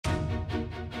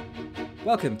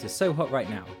Welcome to So Hot Right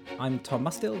Now. I'm Tom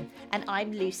Mustill. And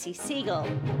I'm Lucy Siegel.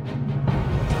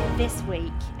 This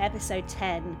week, episode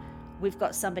 10, we've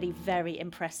got somebody very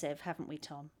impressive, haven't we,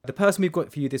 Tom? The person we've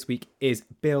got for you this week is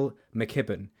Bill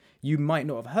McKibben. You might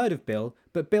not have heard of Bill,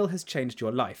 but Bill has changed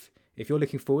your life. If you're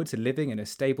looking forward to living in a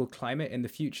stable climate in the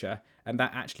future, and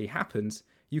that actually happens,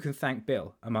 you can thank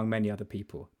Bill, among many other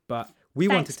people. But we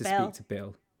wanted to speak to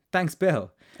Bill. Thanks,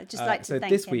 Bill. I'd just like to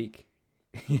thank this him. week,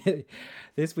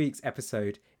 this week's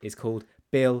episode is called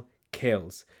Bill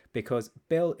Kills, because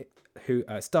Bill, who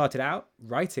started out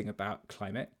writing about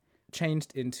climate,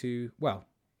 changed into, well,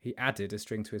 he added a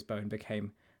string to his bow and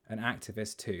became an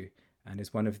activist too, and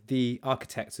is one of the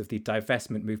architects of the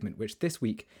divestment movement, which this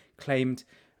week claimed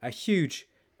a huge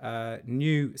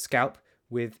new scalp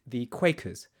with the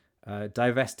Quakers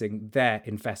divesting their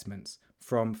investments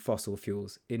from fossil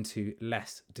fuels into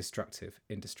less destructive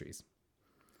industries.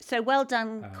 So well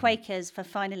done, Quakers, for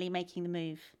finally making the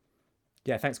move.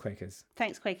 Yeah, thanks, Quakers.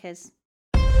 Thanks, Quakers.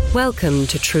 Welcome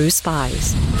to True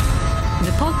Spies,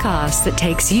 the podcast that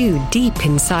takes you deep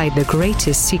inside the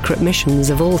greatest secret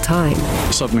missions of all time.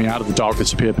 Suddenly, out of the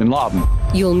darkness appeared Bin Laden.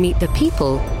 You'll meet the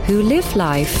people who live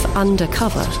life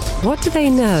undercover. What do they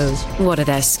know? What are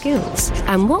their skills?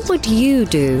 And what would you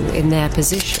do in their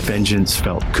position? Vengeance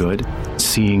felt good.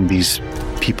 Seeing these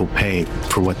people pay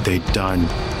for what they'd done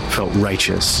felt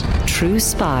righteous. True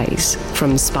Spies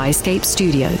from Spyscape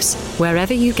Studios,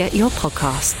 wherever you get your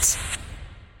podcasts.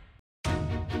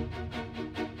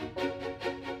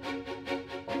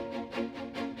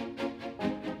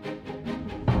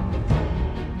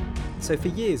 So for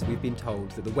years we've been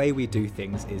told that the way we do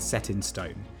things is set in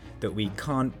stone, that we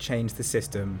can't change the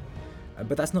system,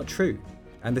 but that's not true,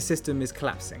 and the system is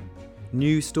collapsing.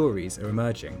 New stories are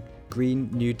emerging: Green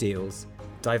New Deals,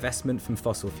 divestment from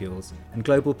fossil fuels, and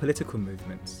global political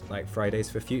movements like Fridays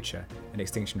for Future and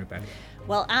Extinction Rebellion.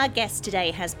 Well, our guest today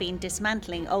has been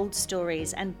dismantling old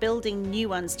stories and building new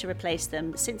ones to replace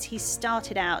them since he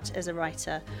started out as a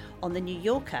writer on The New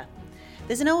Yorker.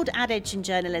 There's an old adage in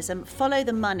journalism, follow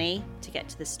the money to get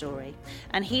to the story.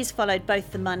 And he's followed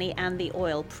both the money and the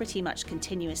oil pretty much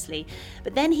continuously.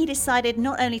 But then he decided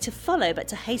not only to follow, but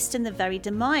to hasten the very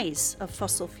demise of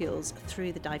fossil fuels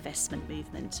through the divestment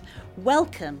movement.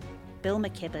 Welcome, Bill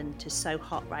McKibben, to So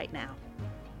Hot Right Now.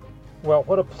 Well,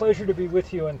 what a pleasure to be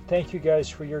with you, and thank you guys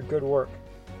for your good work.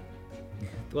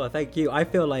 Well, thank you. I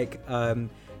feel like,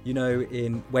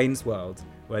 in Wayne's World,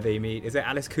 where they meet, is it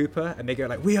Alice Cooper? And they go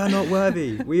like, we are not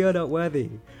worthy, we are not worthy.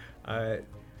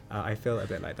 I feel a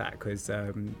bit like that because,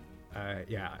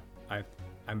 you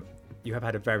have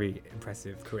had a very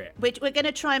impressive career. We're going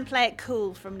to try and play it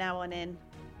cool from now on in.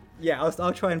 Yeah,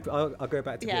 I'll try and I'll go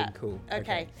back to being cool.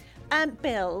 Okay.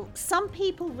 Bill, some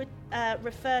people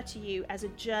refer to you as a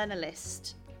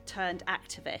journalist turned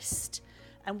activist,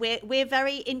 and we're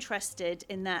very interested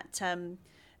in that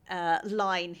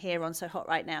line here on So Hot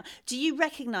Right Now. Do you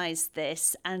recognise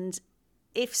this? And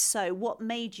if so, what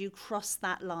made you cross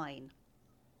that line?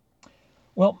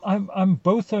 Well, I'm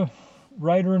both a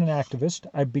writer and an activist.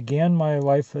 I began my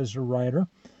life as a writer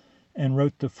and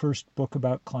wrote the first book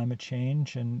about climate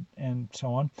change and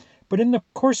so on. But in the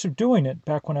course of doing it,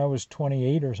 back when I was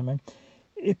 28 or something,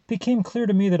 it became clear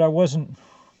to me that I wasn't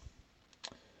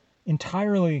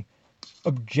entirely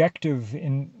objective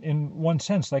in one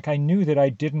sense. Like, I knew that I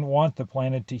didn't want the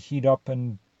planet to heat up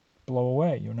and blow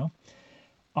away,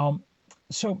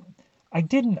 So I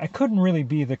couldn't really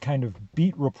be the kind of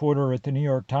beat reporter at the New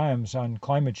York Times on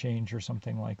climate change or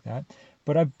something like that.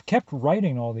 But I've kept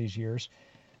writing all these years.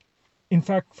 In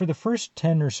fact, for the first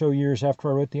 10 or so years after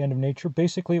I wrote The End of Nature,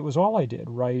 basically it was all I did,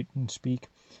 write and speak,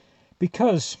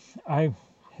 because I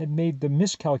had made the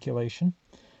miscalculation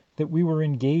that we were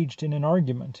engaged in an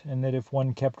argument, and that if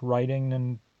one kept writing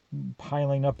and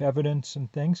piling up evidence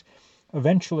and things,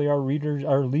 eventually our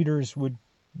leaders would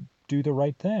do the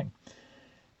right thing.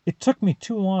 It took me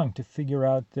too long to figure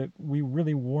out that we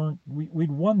really weren't, we'd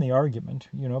won the argument.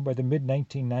 By the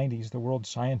mid-1990s, the world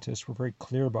scientists were very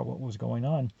clear about what was going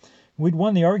on. We'd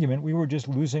won the argument, we were just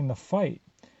losing the fight,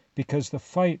 because the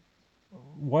fight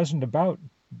wasn't about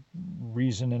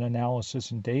reason and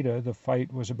analysis and data. The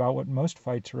fight was about what most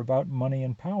fights are about: money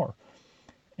and power.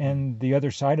 And the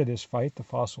other side of this fight, the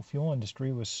fossil fuel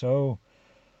industry, was so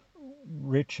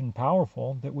rich and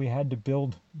powerful that we had to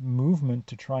build movement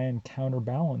to try and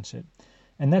counterbalance it.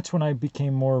 And that's when I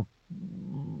became more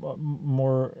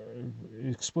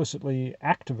explicitly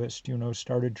activist,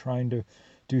 started trying to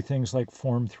do things like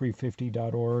form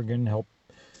 350.org and help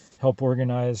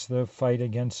organize the fight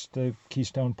against the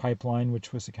Keystone Pipeline,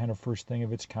 which was the kind of first thing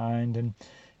of its kind, and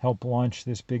help launch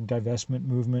this big divestment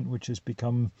movement, which has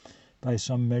become by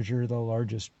some measure, the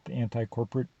largest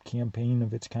anti-corporate campaign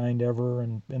of its kind ever,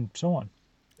 and so on.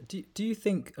 Do you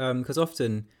think, because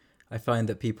often I find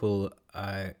that people,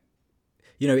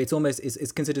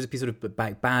 it's considered to be sort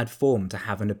of bad form to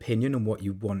have an opinion on what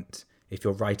you want if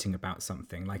you're writing about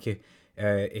something. Like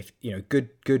if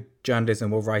good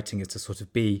journalism or writing is to sort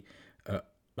of be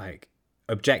like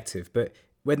objective, but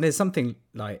when there's something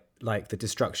like the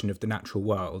destruction of the natural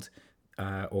world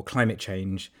or climate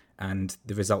change and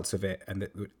the results of it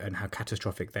and how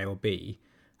catastrophic they will be,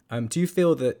 do you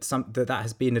feel that that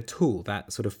has been a tool,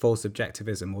 that sort of false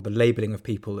objectivism or the labelling of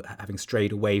people having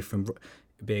strayed away from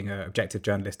being an objective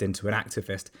journalist into an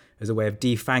activist as a way of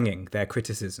defanging their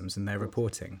criticisms and their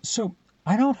reporting? So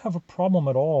I don't have a problem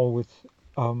at all with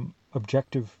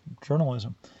objective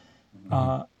journalism.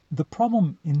 The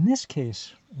problem in this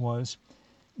case was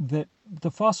that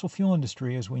the fossil fuel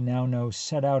industry, as we now know,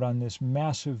 set out on this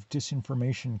massive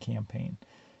disinformation campaign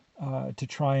to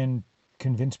try and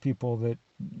convince people that,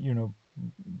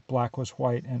 black was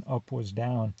white and up was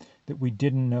down, that we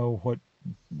didn't know what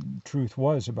truth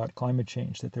was about climate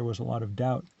change, that there was a lot of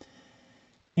doubt.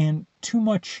 And too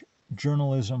much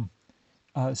journalism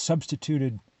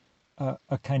substituted a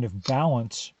kind of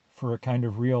balance for a kind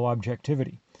of real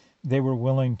objectivity. They were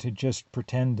willing to just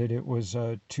pretend that it was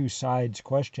a two sides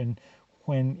question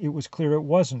when it was clear it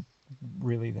wasn't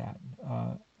really that,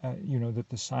 that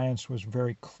the science was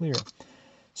very clear.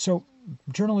 So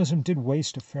journalism did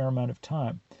waste a fair amount of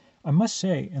time. I must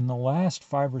say, in the last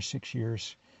 5 or 6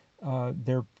 years,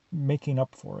 they're making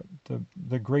up for it.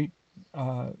 The great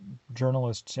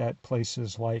journalists at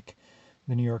places like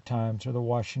the New York Times or the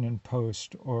Washington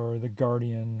Post or the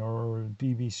Guardian or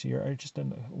BBC, or just a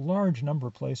large number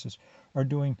of places, are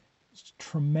doing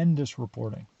tremendous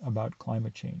reporting about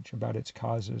climate change, about its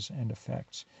causes and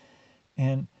effects.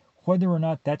 And whether or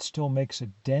not that still makes a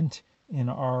dent in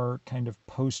our kind of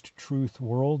post-truth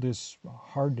world is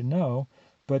hard to know,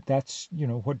 but that's,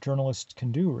 what journalists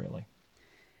can do, really.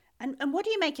 And what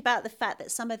do you make about the fact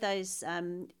that some of those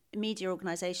media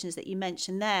organisations that you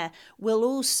mentioned there will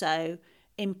also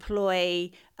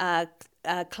employ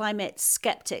climate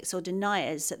skeptics or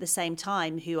deniers at the same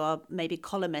time, who are maybe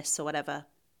columnists or whatever?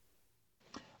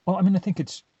 Well, I think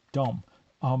it's dumb.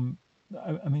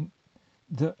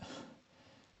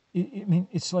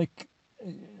 It's like,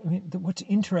 what's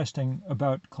interesting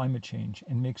about climate change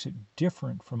and makes it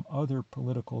different from other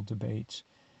political debates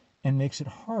and makes it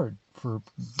hard for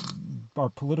our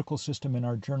political system and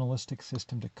our journalistic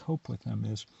system to cope with them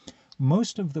is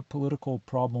most of the political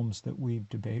problems that we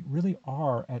debate really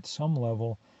are, at some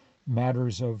level,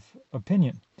 matters of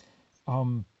opinion.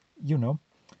 I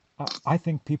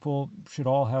think people should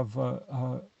all have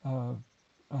a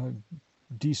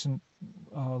decent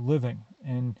living,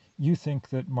 and you think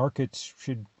that markets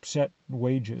should set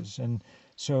wages, and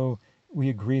so we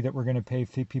agree that we're going to pay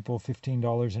people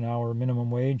 $15 an hour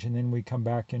minimum wage, and then we come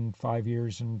back in 5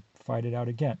 years and fight it out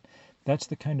again. That's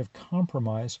the kind of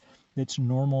compromise that's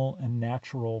normal and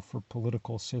natural for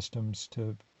political systems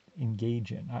to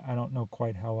engage in. I don't know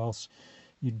quite how else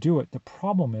you do it. The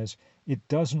problem is it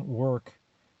doesn't work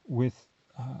with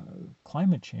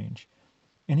climate change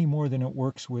any more than it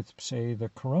works with, say, the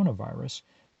coronavirus,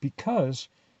 because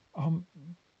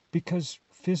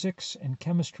physics and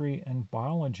chemistry and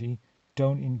biology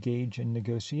don't engage in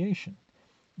negotiation.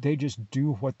 They just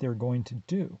do what they're going to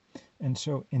do. And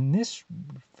so in this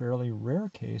fairly rare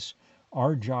case,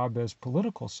 our job as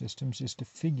political systems is to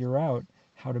figure out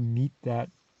how to meet that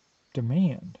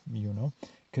demand,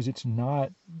 because it's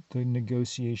not the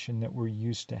negotiation that we're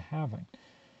used to having.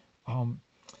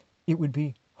 It would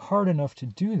be hard enough to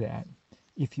do that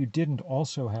if you didn't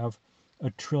also have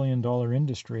 $1 trillion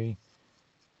industry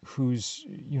whose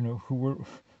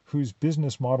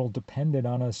business model depended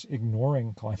on us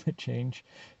ignoring climate change,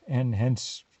 and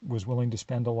hence was willing to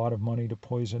spend a lot of money to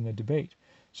poison the debate.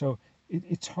 So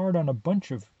it's hard on a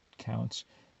bunch of counts.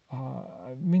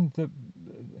 The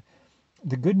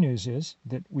good news is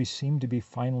that we seem to be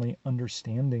finally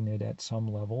understanding it at some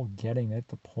level, getting it.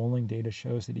 The polling data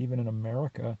shows that even in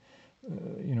America,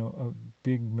 a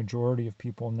big majority of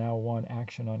people now want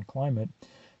action on climate.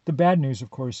 The bad news,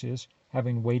 of course, is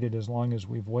having waited as long as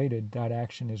we've waited, that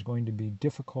action is going to be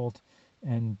difficult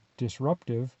and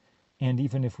disruptive. And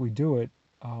even if we do it,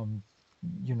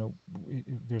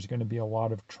 there's going to be a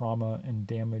lot of trauma and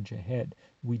damage ahead.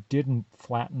 We didn't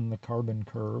flatten the carbon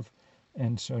curve,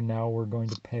 and so now we're going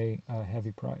to pay a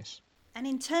heavy price. And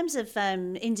in terms of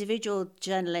individual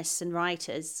journalists and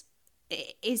writers,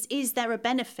 is there a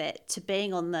benefit to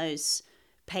being on those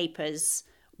papers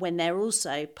when they're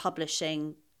also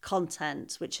publishing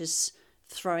content which is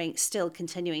still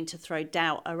continuing to throw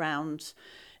doubt around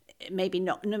maybe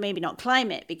not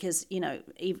climate, because, you know,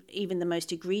 even the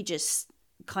most egregious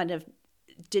kind of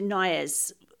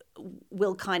deniers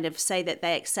will kind of say that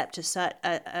they accept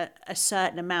a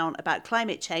certain amount about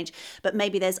climate change, but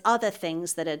maybe there's other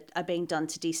things that are being done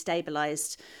to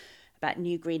destabilize, about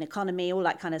new green economy, all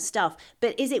that kind of stuff.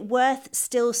 But is it worth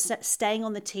still staying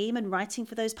on the team and writing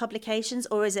for those publications,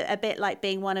 or is it a bit like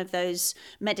being one of those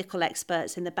medical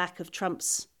experts in the back of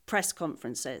Trump's press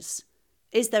conferences?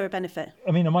 Is there a benefit?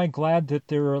 I mean, am I glad that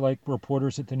there are like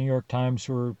reporters at the New York Times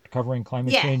who are covering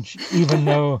climate change, even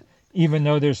though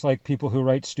there's like people who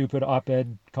write stupid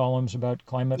op-ed columns about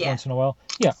climate once in a while?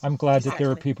 Yeah, I'm glad that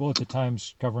there are people at the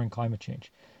Times covering climate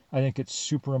change. I think it's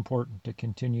super important to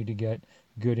continue to get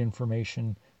good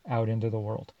information out into the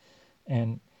world.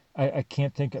 And I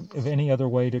can't think of any other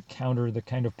way to counter the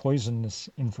kind of poisonous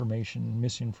information,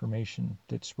 misinformation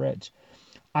that spreads.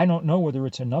 I don't know whether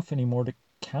it's enough anymore to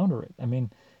counter it. I mean,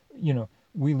 you know,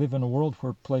 we live in a world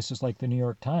where places like the New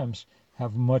York Times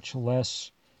have much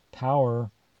less power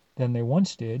than they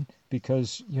once did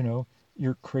because, you know,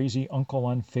 your crazy uncle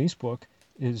on Facebook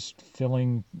is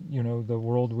filling, you know, the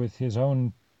world with his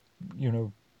own, you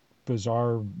know,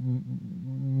 bizarre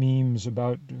memes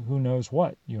about who knows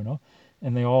what, you know,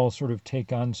 and they all sort of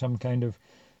take on some kind of,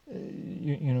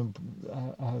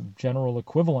 general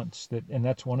equivalence and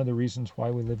that's one of the reasons why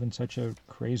we live in such a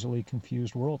crazily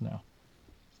confused world now.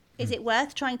 Is it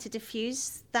worth trying to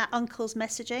diffuse that uncle's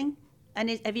messaging?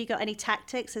 And have you got any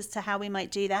tactics as to how we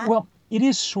might do that? Well, it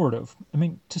is sort of, I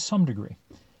mean, to some degree,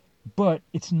 but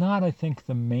it's not, I think,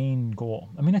 the main goal.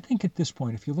 I mean, I think at this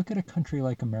point, if you look at a country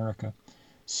like America,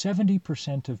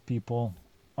 70% of people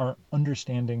are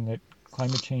understanding that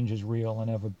climate change is real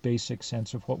and have a basic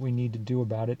sense of what we need to do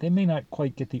about it. They may not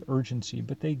quite get the urgency,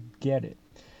 but they get it.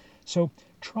 So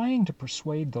trying to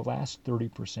persuade the last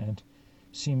 30%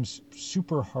 seems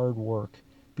super hard work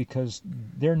because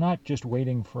they're not just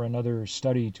waiting for another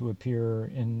study to appear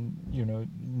in, you know,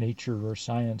 Nature or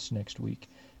Science next week.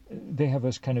 They have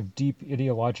this kind of deep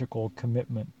ideological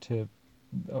commitment to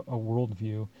a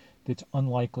worldview that's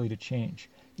unlikely to change.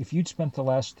 If you'd spent the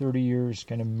last 30 years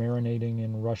kind of marinating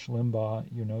in Rush Limbaugh,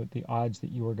 you know, the odds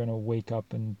that you are going to wake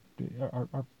up and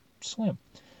are slim.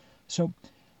 So,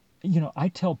 you know, I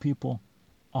tell people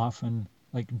often,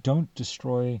 like, don't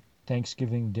destroy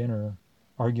Thanksgiving dinner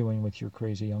arguing with your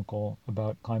crazy uncle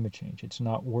about climate change. It's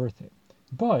not worth it.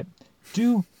 But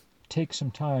do take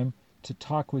some time to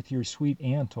talk with your sweet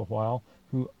aunt a while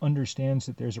who understands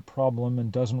that there's a problem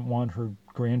and doesn't want her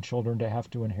grandchildren to have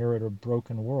to inherit a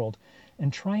broken world,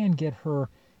 and try and get her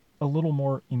a little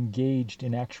more engaged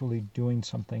in actually doing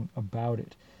something about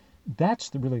it.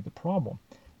 That's really the problem.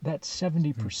 That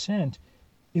 70%,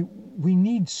 we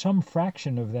need some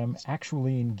fraction of them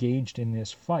actually engaged in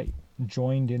this fight,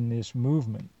 joined in this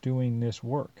movement, doing this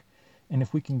work. And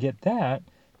if we can get that,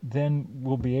 then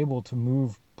we'll be able to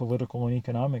move political and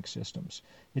economic systems.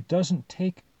 It doesn't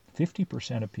take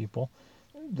 50% of people.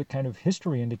 The kind of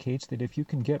history indicates that if you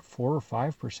can get 4 or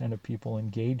 5% of people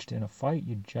engaged in a fight,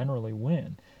 you generally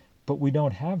win. But we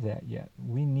don't have that yet.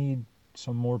 We need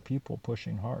some more people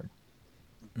pushing hard.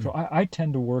 So I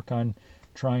tend to work on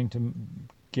trying to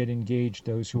get engaged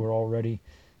those who are already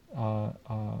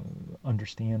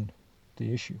understand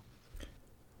the issue.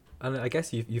 And I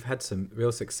guess you've had some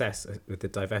real success with the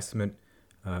divestment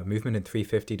movement in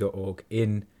 350.org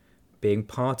in being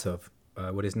part of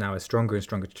what is now a stronger and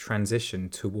stronger transition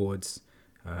towards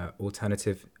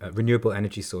alternative renewable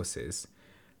energy sources.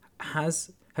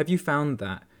 Have you found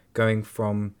that going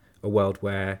from a world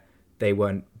where they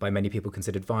weren't by many people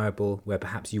considered viable, where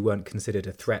perhaps you weren't considered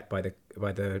a threat by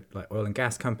the like oil and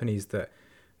gas companies that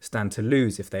stand to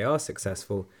lose if they are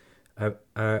successful,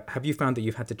 have you found that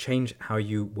you've had to change how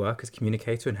you work as a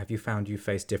communicator, and have you found you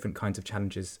face different kinds of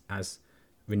challenges as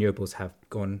renewables have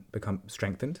become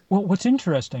strengthened? Well, what's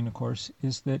interesting, of course,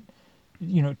 is that,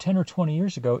 you know, 10 or 20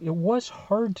 years ago, it was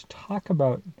hard to talk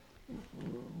about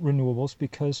renewables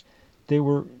because they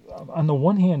were, on the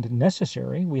one hand,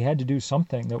 necessary. We had to do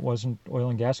something that wasn't oil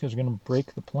and gas because it was going to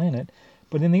break the planet.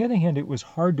 But on the other hand, it was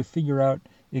hard to figure out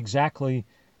exactly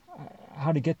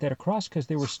how to get that across because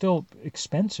they were still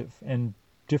expensive and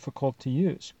difficult to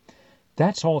use.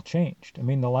 That's all changed. I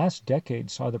mean, the last decade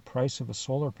saw the price of a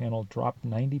solar panel drop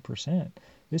 90%.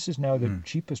 This is now the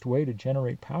cheapest way to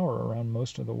generate power around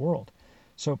most of the world.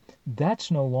 So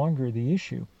that's no longer the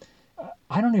issue.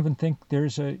 I don't even think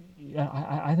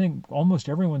I think almost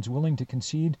everyone's willing to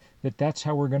concede that that's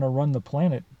how we're going to run the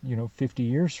planet, 50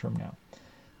 years from now.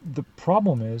 The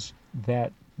problem is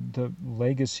that the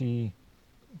legacy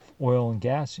oil and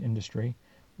gas industry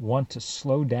want to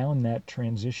slow down that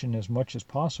transition as much as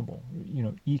possible,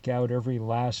 eke out every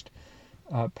last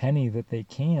penny that they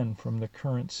can from the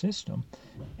current system.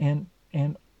 And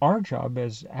our job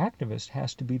as activists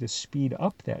has to be to speed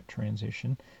up that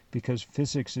transition, because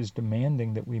physics is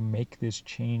demanding that we make this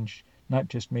change, not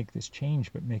just make this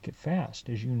change, but make it fast.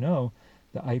 As you know,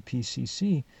 the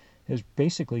IPCC has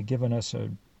basically given us a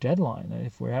deadline.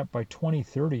 If we're at by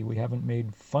 2030, we haven't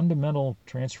made fundamental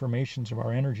transformations of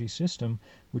our energy system,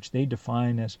 which they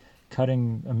define as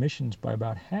cutting emissions by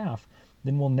about half,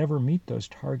 then we'll never meet those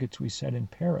targets we set in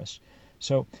Paris.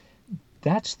 So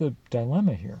that's the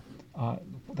dilemma here.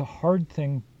 The hard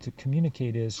thing to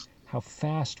communicate is how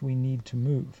fast we need to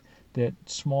move, that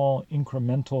small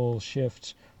incremental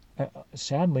shifts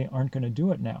sadly aren't going to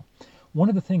do it now. One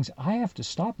of the things I have to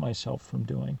stop myself from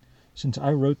doing, since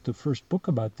I wrote the first book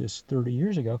about this 30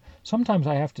 years ago, sometimes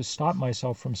I have to stop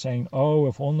myself from saying, oh,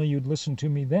 if only you'd listened to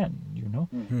me then,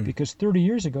 because 30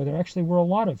 years ago there actually were a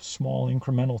lot of small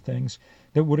incremental things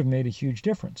that would have made a huge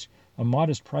difference. A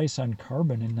modest price on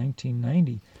carbon in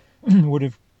 1990 would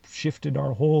have shifted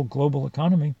our whole global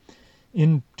economy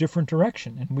in different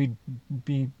direction, and we'd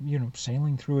be,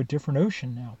 sailing through a different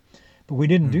ocean now. But we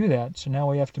didn't do that, so now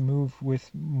we have to move with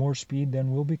more speed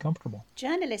than we'll be comfortable.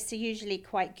 Journalists are usually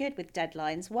quite good with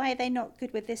deadlines. Why are they not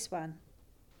good with this one?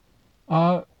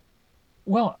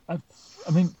 Well,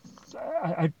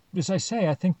 as I say,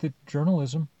 I think that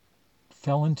journalism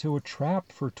fell into a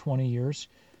trap for 20 years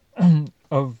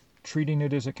of treating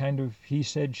it as a kind of he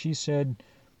said, she said,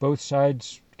 both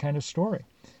sides kind of story.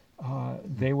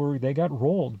 They got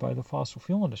rolled by the fossil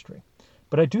fuel industry.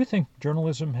 But I do think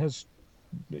journalism has,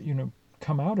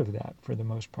 come out of that for the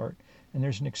most part. And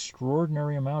there's an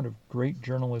extraordinary amount of great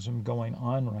journalism going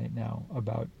on right now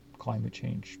about climate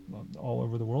change all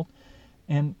over the world,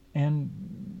 and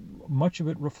much of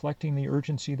it reflecting the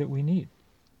urgency that we need.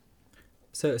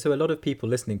 So a lot of people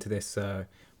listening to this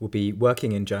will be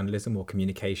working in journalism or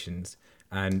communications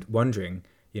and wondering,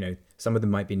 some of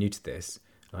them might be new to this,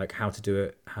 like how to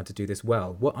do this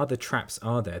well. What other traps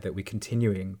are there that we're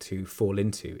continuing to fall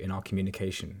into in our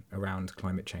communication around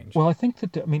climate change? Well, I think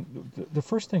that, the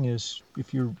first thing is,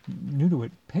 if you're new to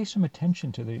it, pay some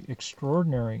attention to the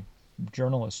extraordinary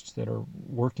journalists that are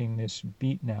working this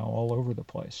beat now all over the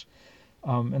place.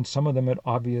 And some of them at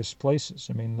obvious places.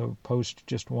 The Post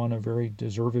just won a very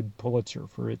deserved Pulitzer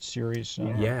for its series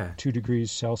on 2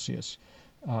 degrees Celsius.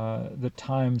 The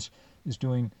Times is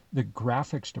doing, the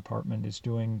graphics department is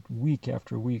doing week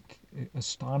after week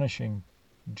astonishing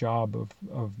job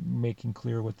of making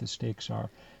clear what the stakes are.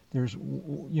 There's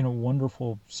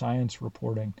wonderful science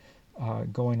reporting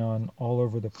going on all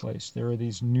over the place. There are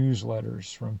these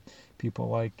newsletters from people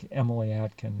like Emily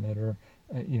Atkin that are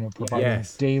providing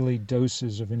daily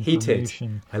doses of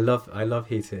information. Heated. I love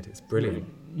Heated. It's brilliant.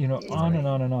 On and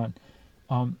on and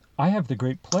on. I have the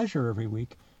great pleasure every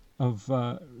week of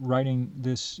writing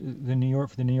this. The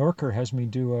New Yorker has me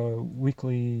do a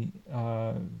weekly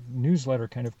newsletter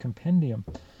kind of compendium,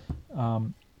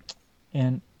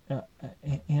 and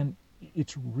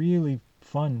it's really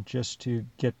fun just to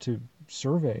get to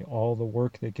survey all the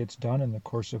work that gets done in the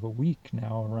course of a week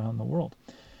now around the world.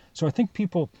 So I think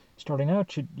people starting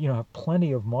out should have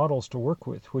plenty of models to work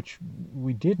with, which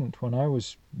we didn't when I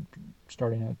was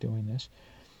starting out doing this.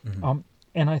 Mm-hmm.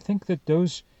 And I think that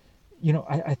those,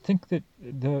 I think that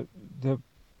the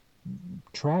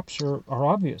traps are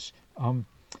obvious.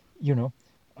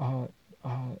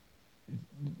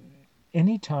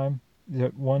 Anytime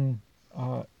that one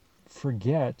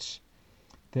forgets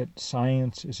that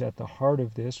science is at the heart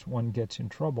of this, one gets in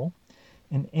trouble.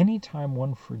 And anytime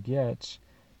one forgets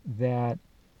that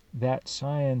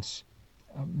science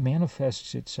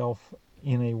manifests itself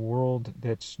in a world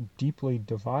that's deeply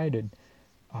divided,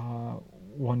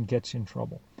 one gets in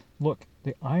trouble. Look,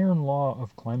 the iron law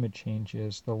of climate change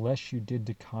is the less you did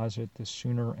to cause it, the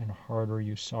sooner and harder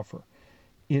you suffer.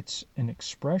 It's an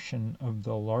expression of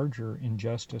the larger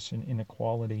injustice and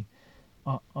inequality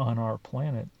on our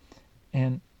planet.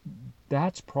 And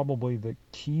that's probably the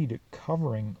key to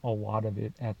covering a lot of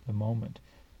it at the moment.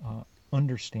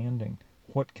 Understanding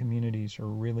what communities are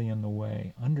really in the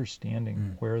way,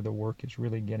 understanding where the work is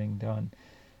really getting done,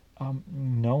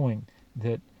 knowing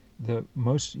that the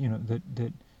most,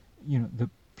 the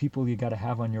people you got to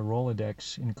have on your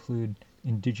Rolodex include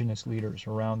indigenous leaders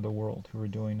around the world who are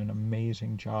doing an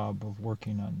amazing job of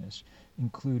working on this,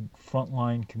 include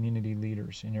frontline community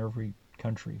leaders in every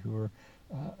country who are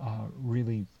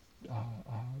really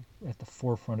at the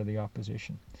forefront of the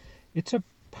opposition. It's a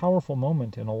powerful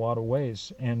moment in a lot of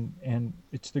ways, and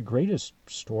it's the greatest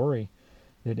story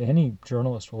that any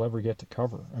journalist will ever get to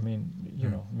cover. I mean,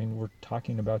 we're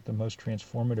talking about the most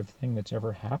transformative thing that's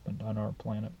ever happened on our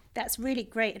planet. That's really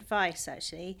great advice,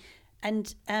 actually.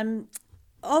 And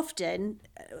often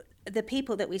the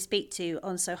people that we speak to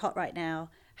on So Hot Right Now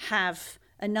have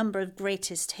a number of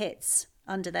greatest hits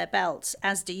under their belts,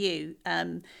 as do you.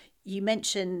 You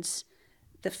mentioned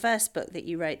the first book that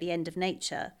you wrote, The End of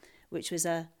Nature, which was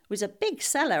a big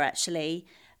seller, actually.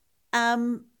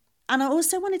 And I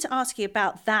also wanted to ask you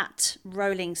about that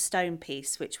Rolling Stone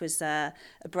piece, which was a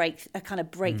kind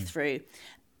of breakthrough.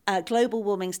 Global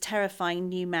Warming's Terrifying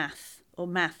New Math, or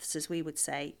Maths as we would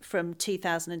say, from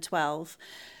 2012.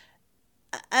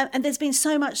 And there's been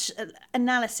so much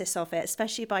analysis of it,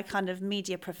 especially by kind of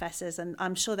media professors, and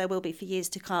I'm sure there will be for years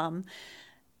to come.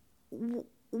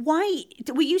 Why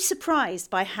were you surprised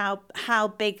by how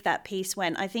big that piece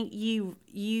went? I think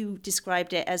you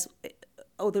described it as,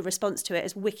 or the response to it,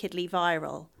 as wickedly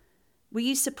viral. Were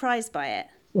you surprised by it?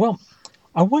 Well,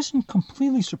 I wasn't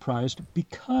completely surprised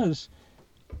because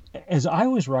as I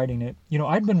was writing it,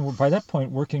 I'd been by that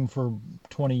point working for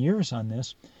 20 years on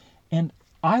this, and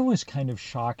I was kind of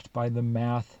shocked by the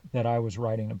math that I was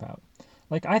writing about.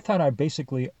 Like, I thought I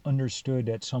basically understood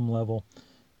at some level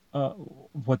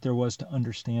what there was to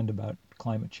understand about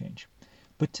climate change.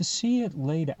 But to see it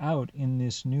laid out in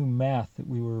this new math that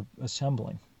we were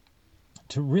assembling,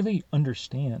 to really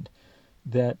understand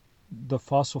that the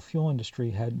fossil fuel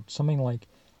industry had something like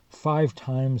 5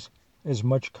 times as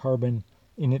much carbon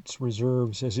in its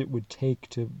reserves as it would take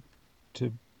to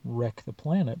wreck the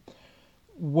planet,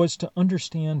 was to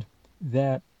understand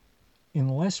that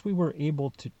unless we were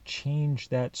able to change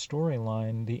that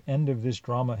storyline, the end of this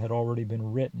drama had already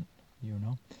been written,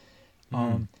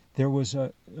 There was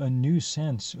a new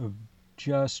sense of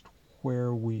just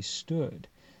where we stood.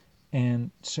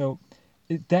 And so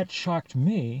that shocked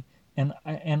me,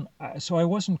 so I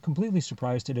wasn't completely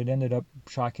surprised that it ended up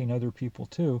shocking other people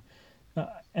too.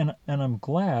 And I'm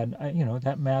glad,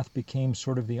 that math became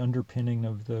sort of the underpinning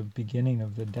of the beginning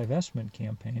of the divestment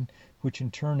campaign, which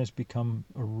in turn has become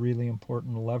a really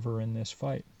important lever in this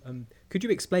fight. Could you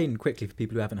explain quickly for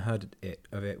people who haven't heard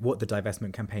of it what the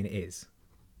divestment campaign is?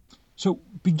 So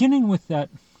beginning with that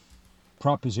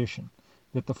proposition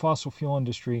that the fossil fuel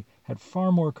industry had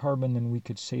far more carbon than we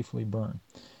could safely burn,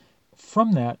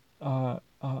 from that,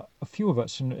 a few of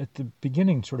us, and at the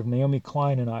beginning, sort of Naomi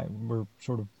Klein and I were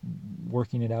sort of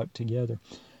working it out together,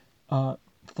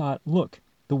 thought, look,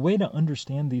 the way to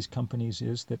understand these companies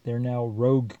is that they're now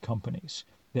rogue companies,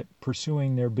 that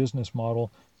pursuing their business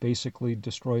model basically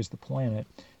destroys the planet.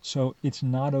 So it's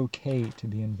not okay to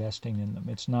be investing in them.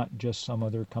 It's not just some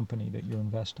other company that you're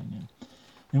investing in.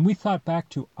 And we thought back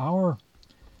to our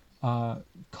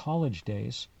college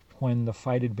days when the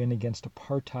fight had been against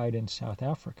apartheid in South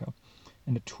Africa.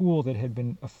 And a tool that had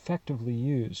been effectively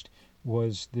used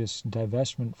was this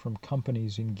divestment from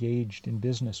companies engaged in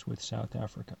business with South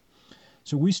Africa.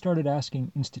 So we started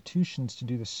asking institutions to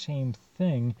do the same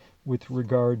thing with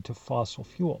regard to fossil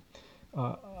fuel.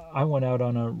 I went out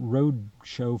on a road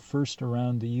show first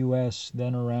around the U.S.,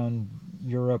 then around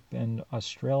Europe and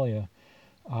Australia,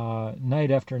 night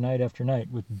after night after night,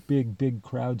 with big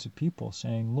crowds of people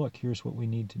saying, look, here's what we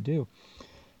need to do.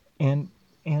 And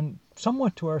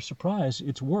somewhat to our surprise,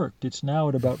 it's worked. It's now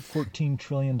at about $14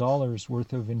 trillion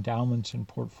worth of endowments and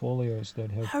portfolios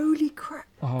that have Holy crap!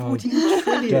 14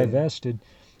 trillion divested,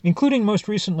 including most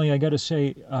recently, I got to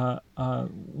say,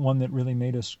 one that really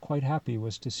made us quite happy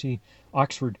was to see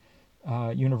Oxford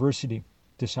University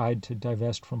decide to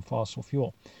divest from fossil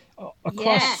fuel.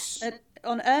 Yes,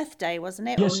 on Earth Day, wasn't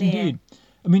it? Yes, indeed.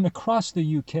 I mean, across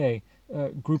the UK,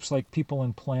 groups like People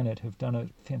and Planet have done a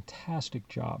fantastic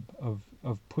job of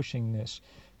pushing this.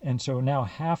 And so now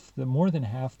more than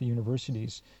half the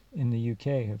universities in the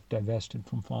UK have divested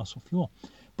from fossil fuel.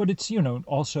 But it's,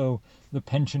 also the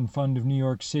pension fund of New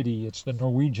York City. It's the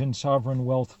Norwegian Sovereign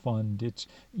Wealth Fund. It's,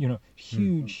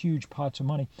 huge pots of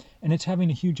money. And it's having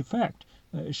a huge effect.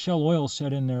 Shell Oil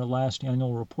said in their last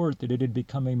annual report that it had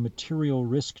become a material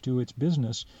risk to its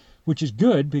business, which is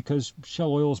good because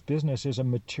Shell Oil's business is a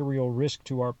material risk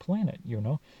to our planet,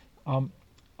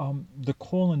 The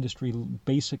coal industry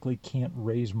basically can't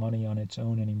raise money on its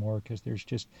own anymore because there's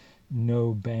just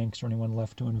no banks or anyone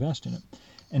left to invest in it.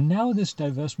 And now this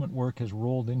divestment work has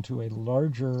rolled into a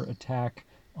larger attack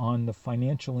on the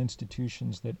financial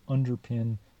institutions that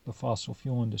underpin the fossil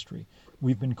fuel industry.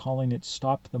 We've been calling it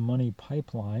Stop the Money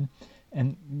Pipeline,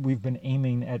 and we've been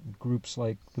aiming at groups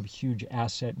like the huge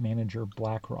asset manager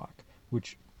BlackRock,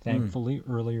 which thankfully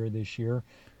earlier this year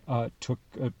took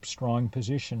a strong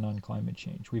position on climate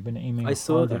change. We've been aiming I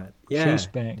saw hard that. at Yeah. Chase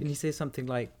Bank. Didn't you say something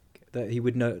like that he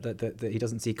would know that he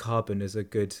doesn't see carbon as a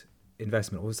good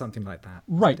investment or something like that.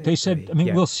 Right. They said, I mean,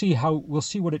 yeah. we'll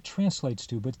see what it translates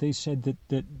to, but they said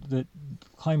that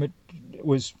climate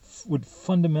would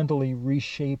fundamentally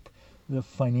reshape the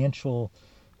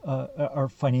our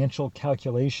financial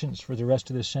calculations for the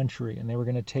rest of the century, and they were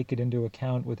going to take it into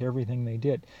account with everything they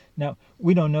did. Now,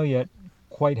 we don't know yet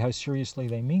quite how seriously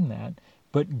they mean that,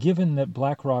 but given that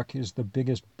BlackRock is the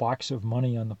biggest box of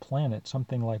money on the planet,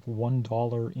 something like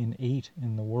 $1 in 8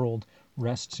 in the world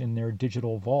rests in their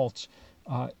digital vaults,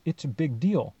 it's a big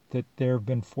deal that they've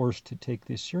been forced to take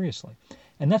this seriously.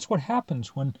 And that's what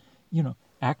happens when,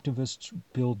 activists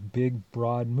build big,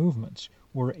 broad movements.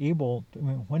 We're able,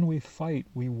 when we fight,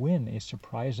 we win a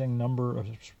surprising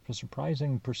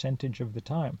percentage of the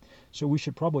time. So we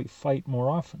should probably fight more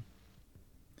often.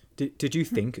 Did you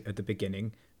think at the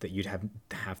beginning that you'd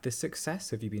have this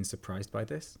success? Have you been surprised by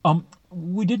this?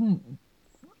 We didn't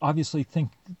obviously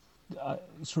think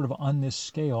sort of on this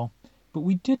scale, but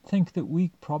we did think that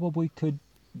we probably could.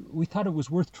 We thought it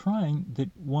was worth trying. That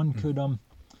one could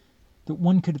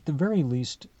at the very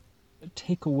least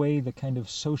take away the kind of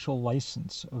social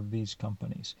license of these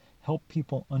companies, help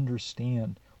people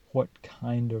understand what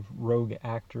kind of rogue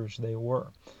actors they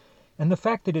were. And the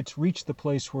fact that it's reached the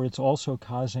place where it's also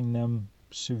causing them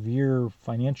severe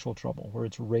financial trouble, where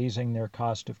it's raising their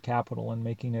cost of capital and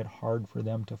making it hard for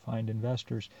them to find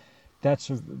investors, that's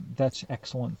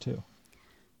excellent too.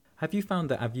 Have you found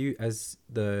that as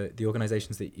the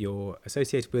organizations that you're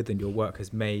associated with and your work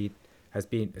has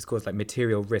caused like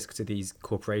material risk to these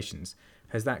corporations,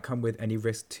 has that come with any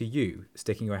risk to you,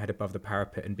 sticking your head above the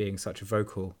parapet and being such a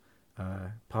vocal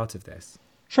part of this?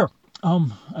 Sure.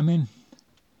 For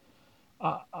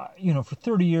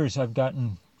 30 years I've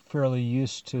gotten fairly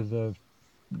used to the,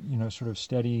 sort of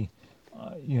steady,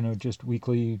 just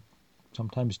weekly,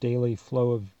 sometimes daily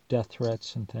flow of death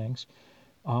threats and things.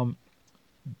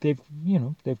 They've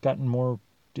gotten more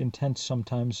intense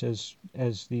sometimes as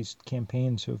these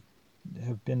campaigns have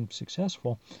been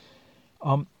successful.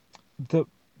 The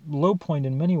low point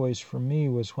in many ways for me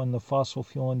was when the fossil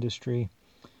fuel industry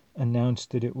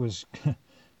announced that it was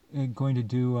going to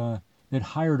do they'd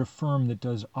hired a firm that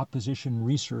does opposition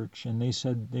research, and they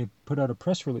put out a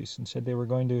press release and said they were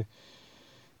going to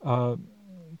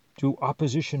do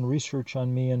opposition research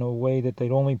on me in a way that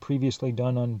they'd only previously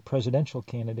done on presidential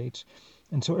candidates.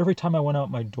 And so every time I went out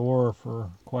my door for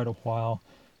quite a while,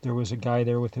 there was a guy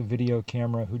there with a video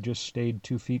camera who just stayed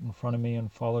 2 feet in front of me and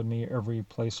followed me every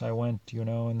place I went,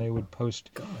 and they would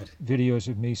post videos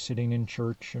of me sitting in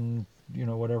church and,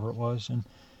 whatever it was.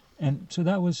 And so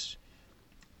that was,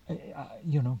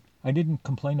 I didn't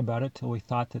complain about it till we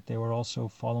thought that they were also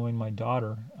following my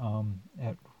daughter,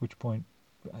 at which point,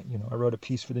 I wrote a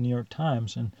piece for the New York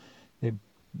Times, and they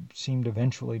seemed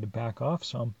eventually to back off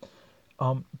some.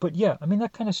 But yeah,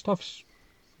 that kind of stuff's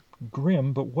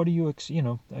grim, but what do you,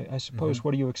 I suppose,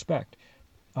 what do you expect?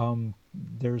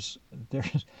 There's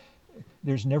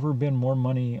never been more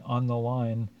money on the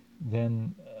line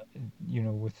than,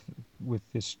 with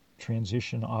this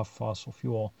transition off fossil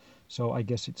fuel. So I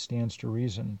guess it stands to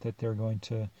reason that they're going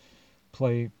to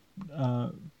play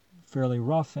fairly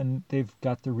rough, and they've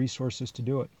got the resources to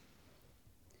do it.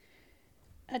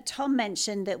 Tom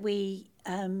mentioned that we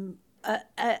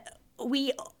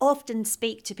often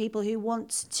speak to people who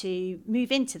want to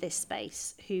move into this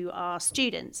space, who are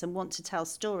students and want to tell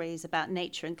stories about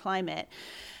nature and climate.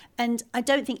 And I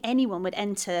don't think anyone would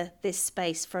enter this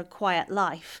space for a quiet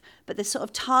life, but the sort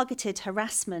of targeted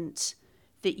harassment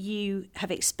that you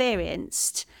have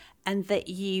experienced and that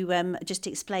you just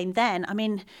explained then,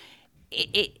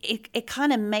 it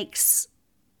kind of makes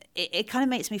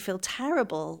me feel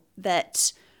terrible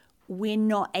that we're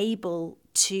not able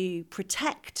to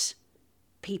protect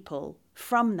people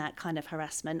from that kind of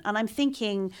harassment. And I'm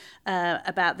thinking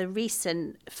about the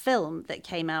recent film that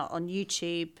came out on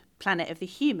YouTube, Planet of the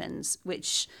Humans,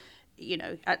 which, we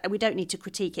don't need to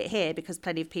critique it here because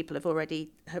plenty of people have already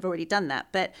done that.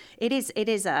 But it is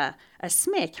a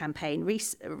smear campaign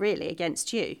really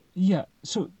against you. Yeah.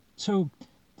 So,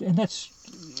 and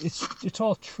it's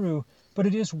all true, but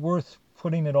it is worth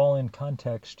putting it all in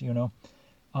context. We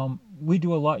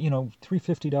do a lot.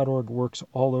 350.org works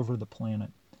all over the planet,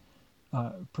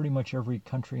 pretty much every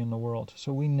country in the world.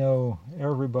 So we know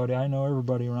everybody. I know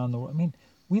everybody around the world.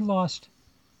 We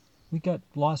got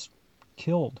lost,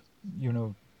 killed.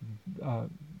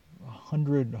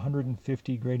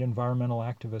 150 great environmental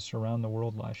activists around the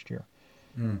world last year.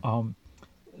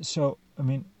 So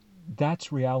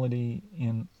that's reality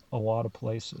in a lot of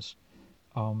places.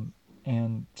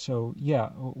 And so,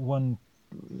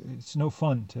 it's no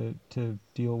fun to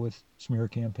deal with smear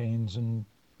campaigns and,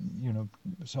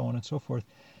 so on and so forth.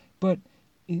 But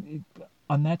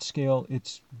on that scale,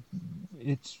 it's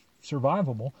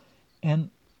survivable and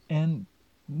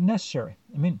necessary.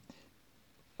 I mean,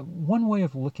 one way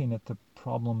of looking at the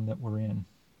problem that we're in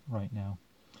right now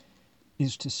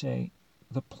is to say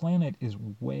the planet is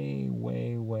way,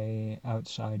 way, way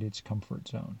outside its comfort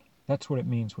zone. That's what it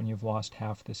means when you've lost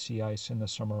half the sea ice in the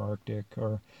summer Arctic,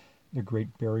 or the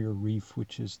Great Barrier Reef,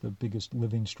 which is the biggest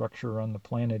living structure on the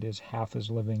planet, is half as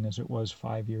living as it was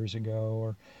 5 years ago,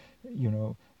 or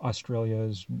Australia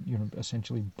is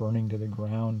essentially burning to the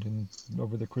ground and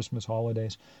over the Christmas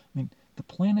holidays. I mean, the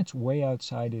planet's way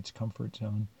outside its comfort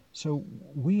zone. So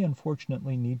we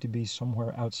unfortunately need to be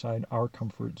somewhere outside our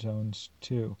comfort zones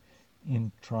too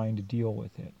in trying to deal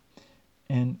with it.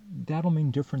 And that'll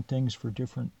mean different things for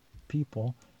different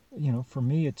people. For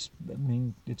me, it's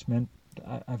meant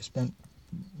I've spent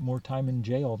more time in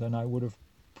jail than I would have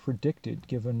predicted,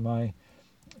 given my,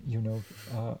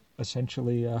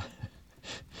 essentially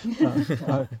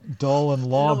dull and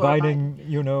law-abiding,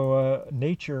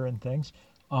 nature and things.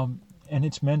 And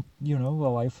it's meant, a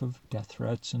life of death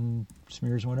threats and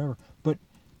smears and whatever. But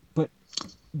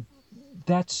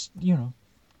that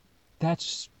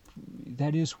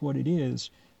is what it is.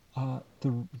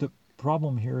 The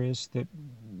problem here is that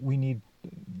we need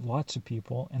lots of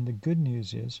people, and the good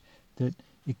news is that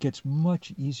it gets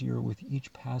much easier with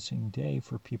each passing day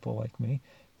for people like me,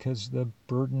 because the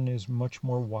burden is much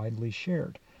more widely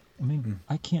shared. I mean,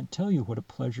 I can't tell you what a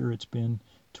pleasure it's been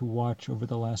to watch over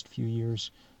the last few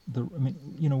years.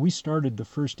 We started the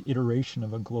first iteration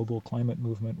of a global climate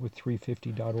movement with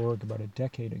 350.org about a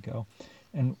decade ago.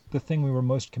 And the thing we were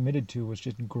most committed to was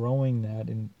just growing that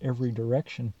in every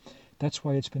direction. That's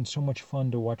why it's been so much fun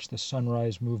to watch the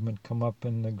Sunrise Movement come up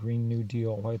in the Green New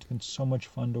Deal, why it's been so much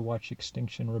fun to watch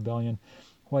Extinction Rebellion,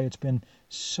 why it's been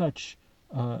such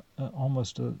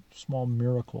almost a small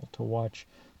miracle to watch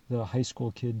the high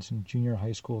school kids and junior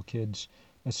high school kids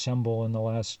assemble in the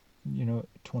last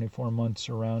 24 months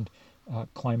around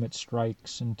climate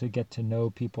strikes, and to get to know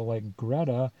people like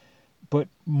Greta, but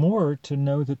more to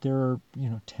know that there are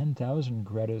 10,000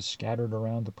 Gretas scattered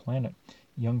around the planet,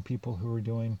 young people who are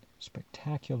doing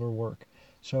spectacular work.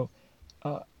 So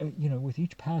with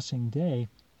each passing day,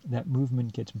 that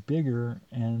movement gets bigger,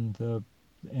 and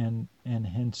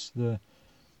hence the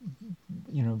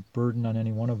burden on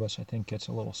any one of us, I think, gets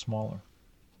a little smaller.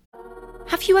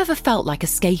 Have you ever felt like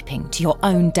escaping to your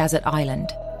own desert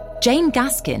island? Jane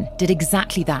Gaskin did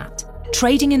exactly that,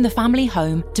 trading in the family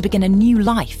home to begin a new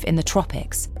life in the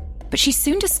tropics. But she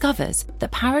soon discovers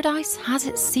that paradise has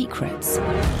its secrets.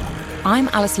 I'm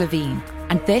Alice Levine,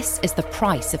 and this is The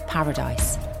Price of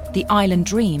Paradise, the island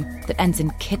dream that ends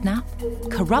in kidnap,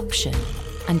 corruption,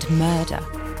 and murder.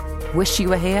 Wish you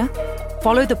were here?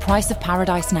 Follow The Price of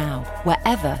Paradise now,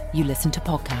 wherever you listen to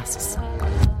podcasts.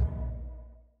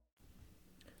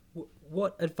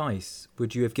 What advice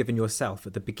would you have given yourself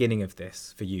at the beginning of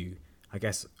this for you, I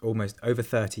guess, almost over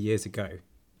 30 years ago?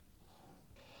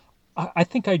 I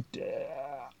think I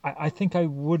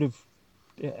would have.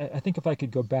 I think if I could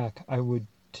go back, I would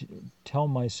tell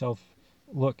myself,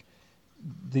 look,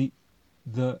 the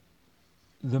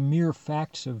mere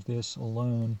facts of this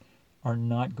alone are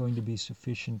not going to be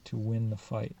sufficient to win the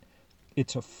fight.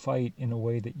 It's a fight in a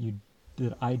way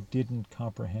that I didn't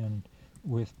comprehend,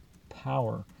 with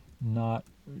power, not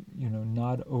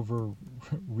over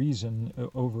reason,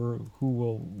 over who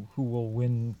will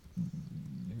win,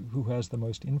 who has the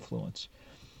most influence.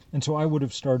 And so I would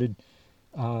have started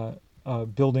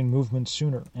building movements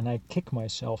sooner, and I kick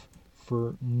myself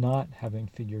for not having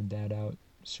figured that out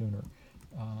sooner.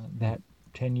 That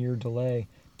 10-year delay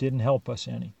didn't help us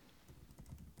any.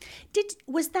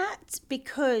 Was that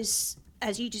because,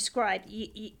 as you described,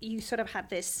 you sort of had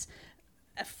this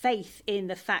faith in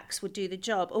the facts would do the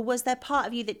job, or was there part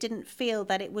of you that didn't feel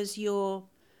that it was your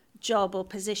job or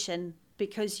position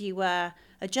because you were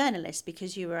a journalist,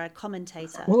 because you were a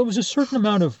commentator? Well, it was a certain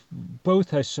amount of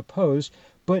both, I suppose,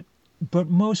 but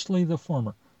mostly the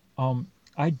former.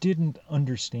 I didn't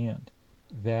understand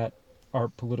that our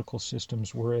political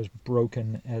systems were as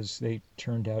broken as they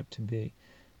turned out to be,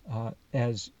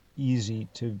 as easy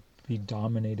to be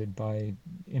dominated by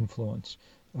influence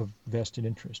of vested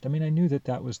interest. I mean, I knew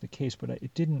that was the case, but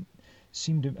it didn't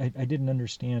seem to. I didn't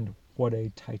understand what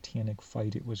a titanic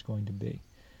fight it was going to be,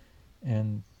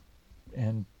 and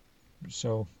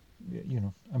so,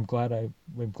 I'm glad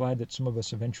that some of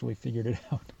us eventually figured it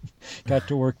out, got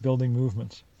to work building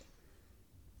movements.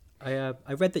 I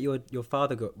read that your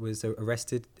father was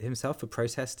arrested himself for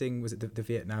protesting. Was it the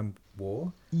Vietnam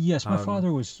War? Yes, my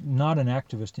father was not an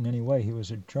activist in any way. He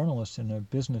was a journalist and a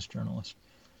business journalist.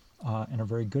 and a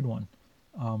very good one.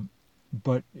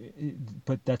 But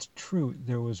that's true.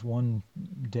 There was one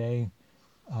day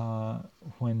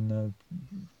when the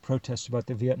protests about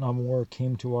the Vietnam War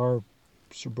came to our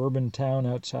suburban town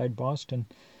outside Boston,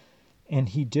 and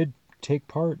he did take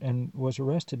part and was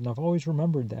arrested. And I've always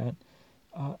remembered that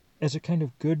as a kind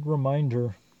of good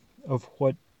reminder of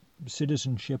what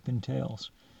citizenship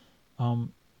entails.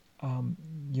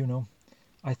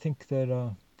 I think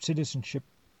that citizenship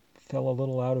fell a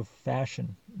little out of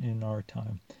fashion in our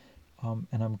time,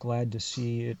 and I'm glad to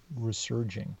see it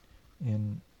resurging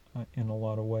in a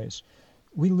lot of ways.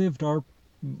 We lived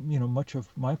much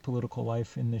of my political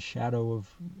life in the shadow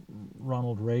of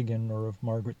Ronald Reagan or of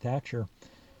Margaret Thatcher,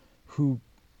 who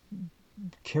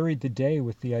carried the day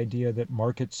with the idea that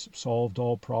markets solved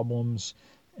all problems,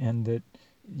 and that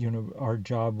our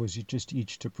job was just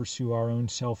each to pursue our own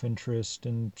self-interest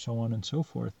and so on and so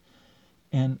forth.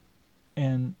 And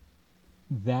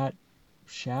that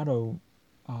shadow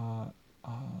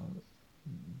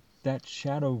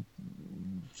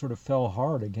sort of fell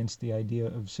hard against the idea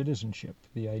of citizenship,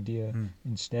 the idea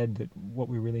instead that what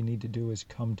we really need to do is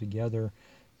come together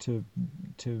to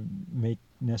make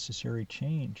necessary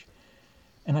change.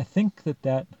 And I think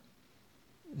that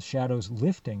shadow's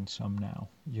lifting some now.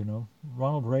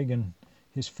 Ronald Reagan,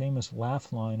 his famous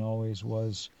laugh line always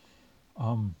was,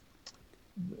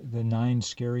 the 9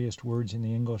 scariest words in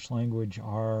the English language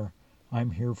are,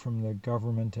 "I'm here from the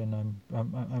government, and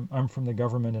I'm from the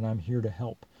government, and I'm here to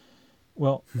help."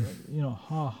 Well,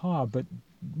 but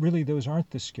really those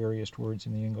aren't the scariest words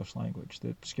in the English language.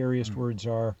 The scariest words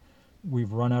are,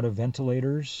 "We've run out of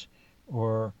ventilators,"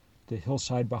 or "The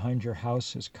hillside behind your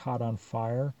house is caught on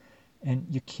fire." And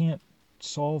you can't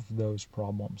solve those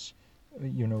problems,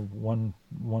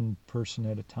 one person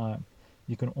at a time.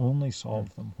 You can only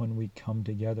solve them when we come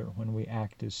together, when we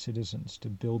act as citizens to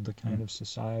build the kind of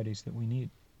societies that we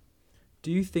need.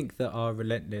 Do you think that our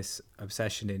relentless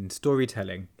obsession in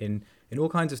storytelling, in all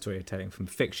kinds of storytelling, from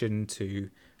fiction to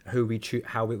where we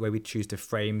choose to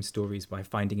frame stories by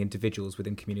finding individuals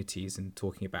within communities and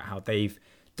talking about how they've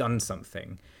done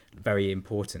something very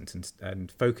important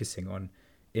and focusing on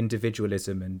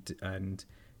individualism and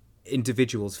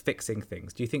individuals fixing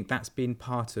things, do you think that's been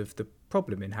part of the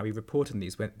problem in how we report on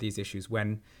these issues,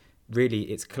 when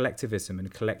really it's collectivism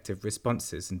and collective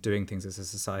responses and doing things as a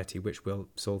society which will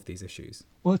solve these issues?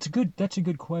 Well, that's a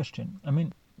good question. I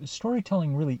mean,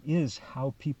 storytelling really is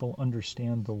how people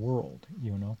understand the world,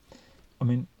 I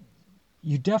mean,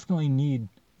 you definitely need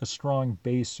a strong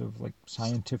base of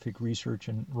scientific research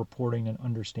and reporting and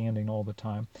understanding all the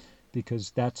time,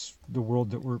 because that's the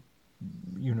world that we're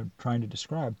trying to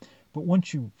describe. But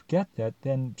once you get that,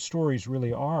 then stories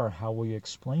really are how we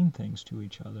explain things to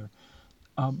each other.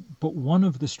 But one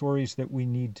of the stories that we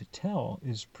need to tell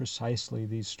is precisely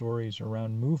these stories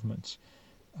around movements,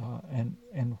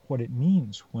 and what it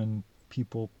means when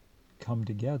people come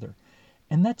together.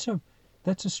 And that's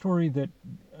a story that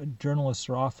journalists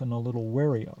are often a little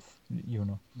wary of.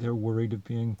 They're worried of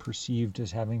being perceived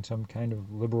as having some kind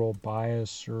of liberal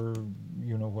bias or,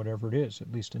 whatever it is,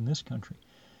 at least in this country.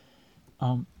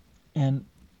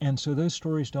 And so those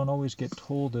stories don't always get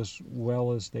told as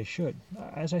well as they should.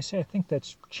 As I say, I think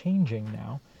that's changing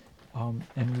now.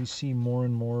 And we see more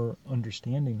and more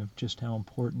understanding of just how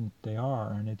important they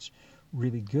are. And it's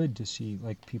really good to see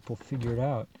people figured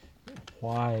out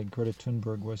why Greta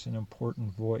Thunberg was an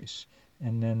important voice,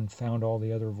 and then found all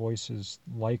the other voices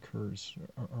like hers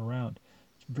around.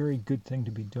 It's a very good thing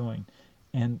to be doing.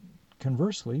 And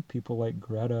conversely, people like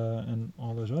Greta and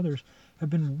all those others have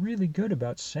been really good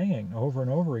about saying over and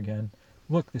over again,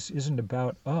 look, this isn't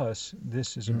about us,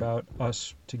 this is about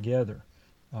us together,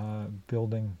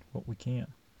 building what we can.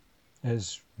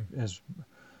 As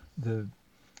the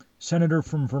senator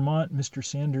from Vermont, Mr.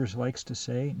 Sanders, likes to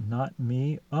say, not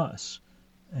me, us.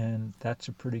 And that's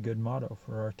a pretty good motto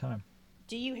for our time.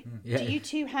 Do you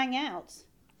two hang out?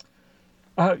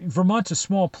 Vermont's a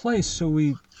small place, so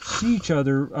we see each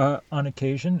other on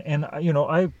occasion. And,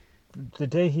 the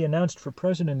day he announced for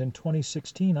president in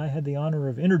 2016, I had the honor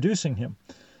of introducing him.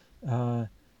 The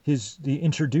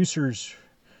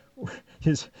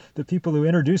people who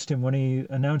introduced him when he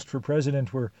announced for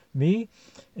president were me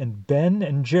and Ben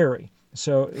and Jerry.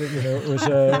 So, it was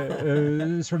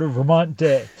a sort of Vermont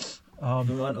day.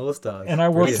 Vermont All-Stars. And I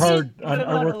worked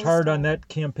hard on that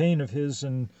campaign of his,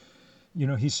 and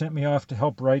he sent me off to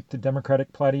help write the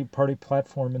Democratic Party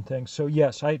platform and things. So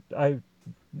yes,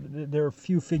 there are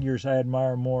few figures I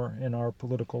admire more in our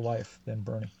political life than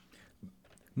Bernie.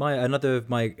 Another of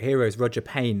my heroes, Roger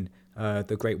Payne,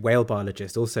 the great whale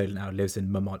biologist, also now lives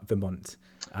in Vermont.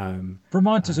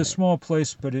 Vermont is a small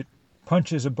place, but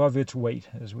punches above its weight,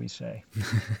 as we say.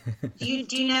 Do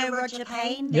you know Roger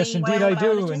Payne? Yes, indeed I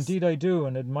do. Indeed I do,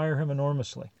 and admire him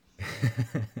enormously.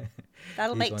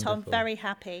 That'll He's make Tom wonderful. very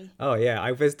happy. Oh yeah,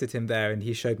 I visited him there, and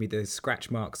he showed me the scratch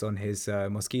marks on his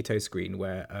mosquito screen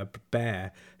where a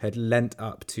bear had leant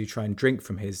up to try and drink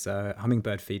from his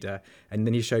hummingbird feeder, and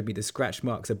then he showed me the scratch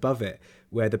marks above it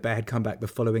where the bear had come back the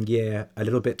following year a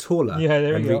little bit taller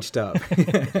and reached up.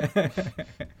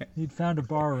 He'd found a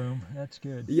bar room. That's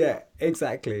good. Yeah,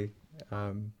 exactly.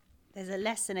 There's a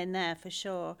lesson in there for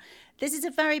sure. This is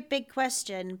a very big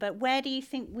question, but where do you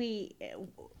think we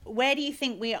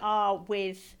are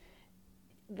with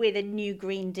a new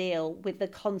Green Deal, with the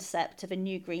concept of a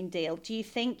new Green Deal? Do you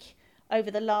think over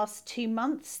the last 2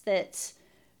 months that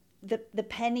the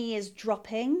penny is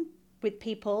dropping with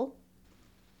people?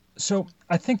 So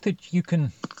I think that you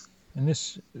can,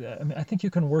 I think you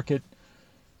can work it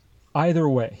either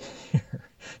way here,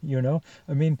 you know?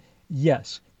 I mean,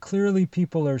 yes, clearly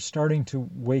people are starting to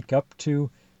wake up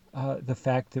to the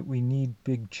fact that we need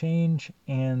big change,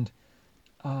 and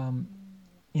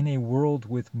in a world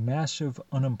with massive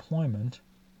unemployment,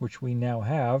 which we now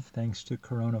have thanks to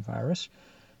coronavirus,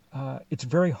 it's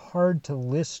very hard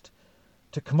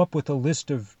to come up with a list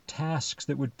of tasks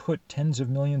that would put tens of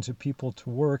millions of people to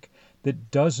work that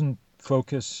doesn't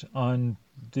focus on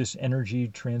this energy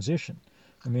transition.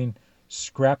 I mean,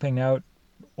 scrapping out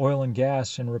oil and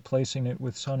gas and replacing it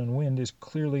with sun and wind is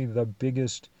clearly the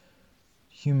biggest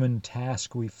human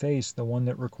task we face, the one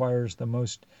that requires the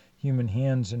most human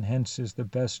hands, and hence is the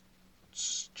best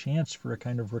chance for a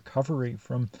kind of recovery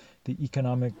from the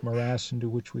economic morass into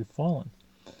which we've fallen.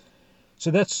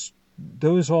 So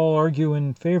those all argue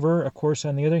in favor. Of course,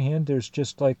 on the other hand, there's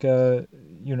just like we're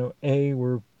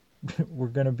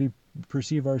going to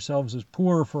perceive ourselves as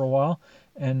poor for a while,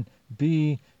 and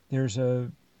B, there's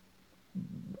a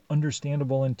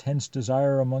understandable intense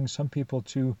desire among some people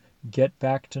to get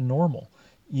back to normal,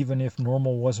 even if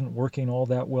normal wasn't working all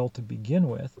that well to begin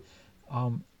with.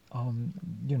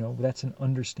 That's an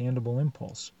understandable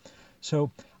impulse.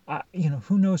 So,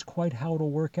 who knows quite how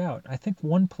it'll work out. I think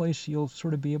one place you'll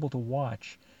sort of be able to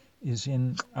watch is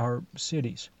in our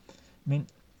cities. I mean,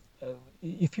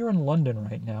 if you're in London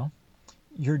right now,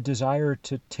 your desire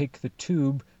to take the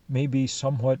tube may be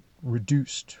somewhat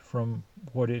reduced from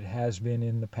what it has been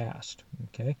in the past.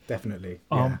 Okay? Definitely.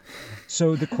 Yeah.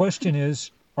 So the question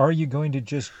is, are you going to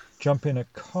just jump in a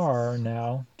car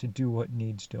now to do what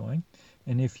needs doing?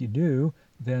 And if you do,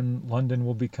 then London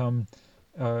will become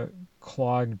a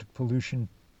clogged,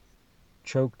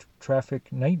 pollution-choked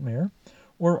traffic nightmare.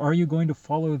 Or are you going to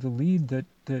follow the lead that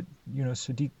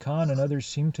Sadiq Khan and others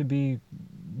seem to be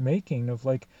making of,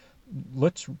 like,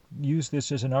 let's use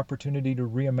this as an opportunity to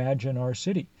reimagine our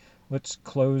city. Let's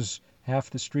close half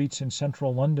the streets in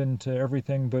central London to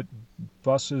everything but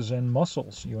buses and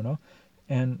muscles,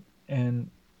 and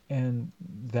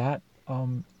that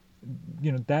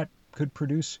that could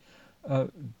produce a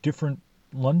different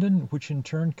London, which in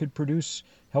turn could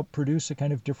help produce a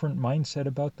kind of different mindset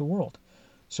about the world.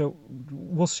 So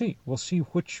we'll see. We'll see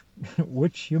which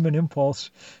human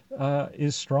impulse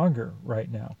is stronger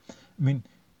right now. I mean,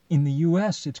 in the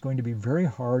U.S., it's going to be very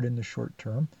hard in the short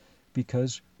term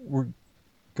because we're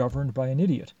governed by an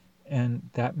idiot, and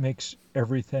that makes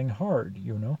everything hard.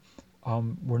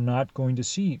 We're not going to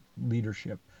see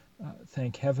leadership.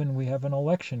 Thank heaven we have an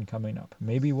election coming up.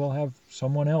 Maybe we'll have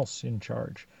someone else in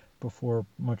charge before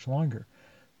much longer.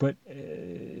 But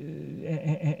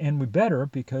and we better,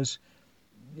 because,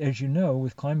 as you know,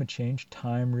 with climate change,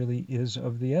 time really is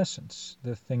of the essence.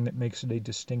 The thing that makes it a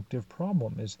distinctive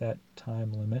problem is that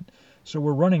time limit. So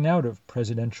we're running out of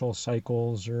presidential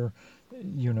cycles, or,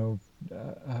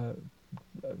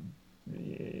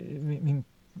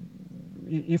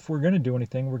 if we're going to do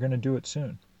anything, we're going to do it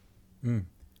soon.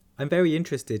 I'm very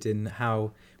interested in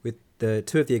how, with the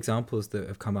two of the examples that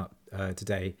have come up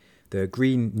today, the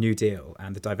Green New Deal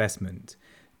and the divestment,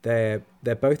 they're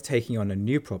both taking on a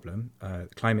new problem,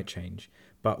 climate change,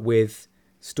 but with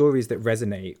stories that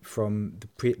resonate from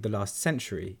the last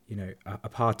century,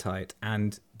 apartheid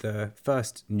and the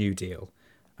first New Deal.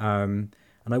 And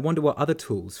I wonder what other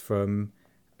tools from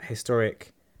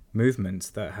historic movements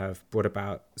that have brought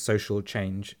about social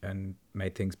change and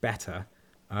made things better,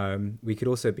 we could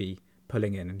also be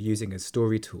pulling in and using as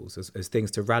story tools, as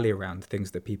things to rally around,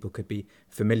 things that people could be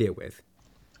familiar with.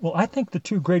 Well, I think the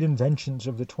two great inventions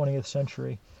of the 20th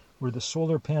century were the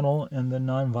solar panel and the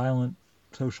nonviolent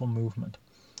social movement.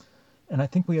 And I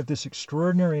think we have this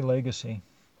extraordinary legacy.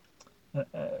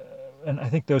 And I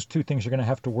think those two things are going to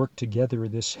have to work together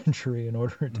this century in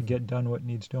order to get done what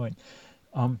needs doing.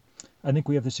 I think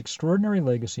we have this extraordinary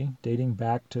legacy dating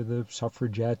back to the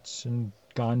suffragettes and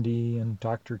Gandhi and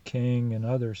Dr. King and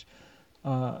others,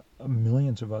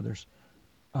 millions of others,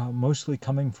 mostly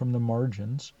coming from the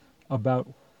margins, about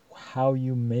how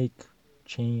you make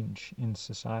change in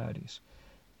societies.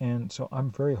 And so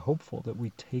I'm very hopeful that we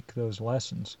take those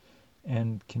lessons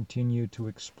and continue to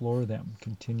explore them,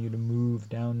 continue to move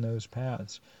down those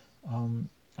paths.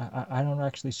 I don't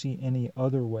actually see any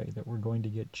other way that we're going to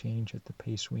get change at the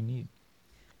pace we need.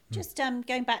 Just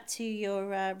going back to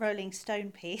your Rolling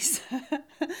Stone piece,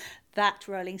 that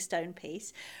Rolling Stone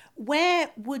piece, where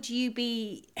would you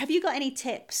be? Have you got any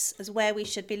tips as where we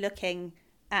should be looking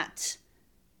at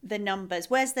the numbers?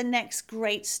 Where's the next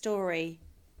great story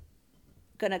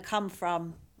going to come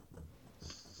from?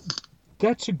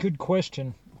 That's a good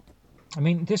question. I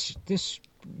mean, this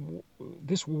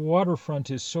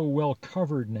waterfront is so well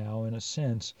covered now, in a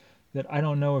sense, that I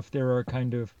don't know if there are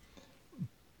kind of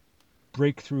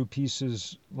breakthrough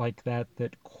pieces like that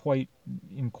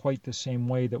in quite the same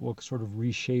way that will sort of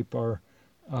reshape our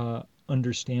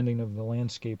understanding of the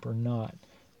landscape or not.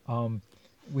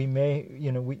 We may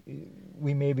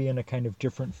be in a kind of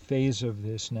different phase of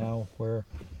this now, where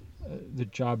the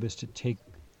job is to take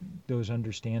those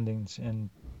understandings and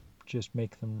just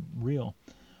make them real.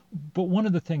 But one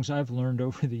of the things I've learned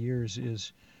over the years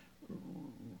is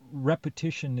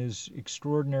repetition is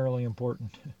extraordinarily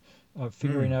important.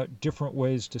 Figuring out different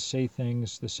ways to say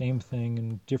things, the same thing,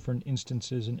 in different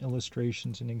instances and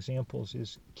illustrations and examples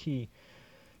is key.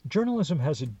 Journalism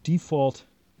has a default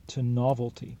to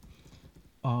novelty.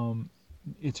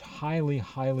 It's highly,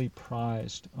 highly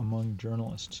prized among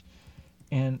journalists.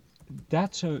 And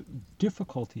that's a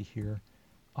difficulty here.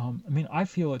 I mean, I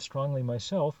feel it strongly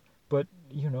myself, but,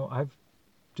 I've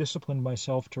disciplined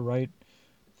myself to write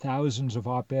thousands of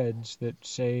op-eds that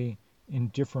say in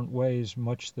different ways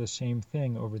much the same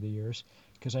thing over the years,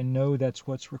 because I know that's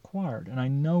what's required. And I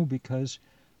know because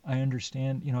I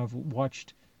understand, I've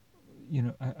watched,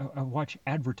 I watch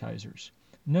advertisers.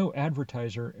 No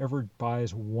advertiser ever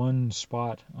buys one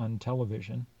spot on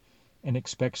television and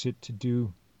expects it to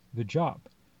do the job.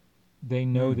 They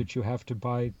know that you have to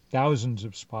buy thousands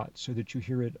of spots so that you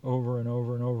hear it over and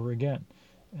over and over again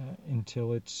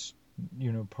until it's,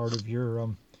 part of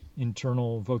your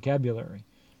internal vocabulary,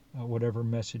 whatever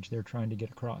message they're trying to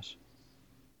get across.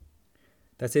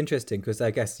 That's interesting, because I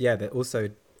guess, that also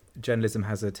journalism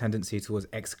has a tendency towards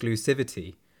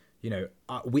exclusivity.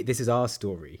 This is our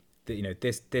story.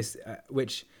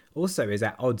 Which also is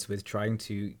at odds with trying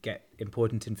to get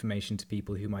important information to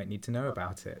people who might need to know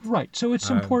about it. Right. So it's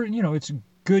important, it's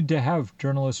good to have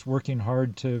journalists working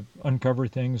hard to uncover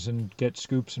things and get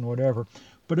scoops and whatever.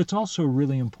 But it's also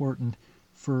really important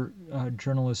for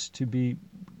journalists to be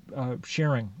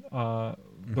sharing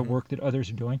the work that others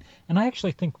are doing. And I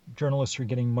actually think journalists are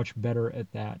getting much better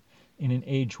at that in an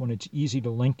age when it's easy to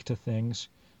link to things.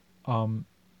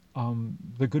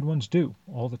 The good ones do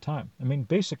all the time. I mean,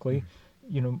 basically,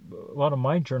 a lot of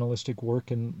my journalistic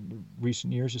work in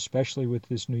recent years, especially with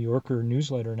this New Yorker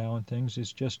newsletter now and things,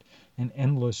 is just an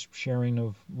endless sharing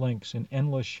of links, an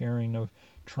endless sharing of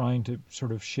trying to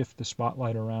sort of shift the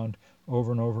spotlight around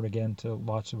over and over again to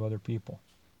lots of other people.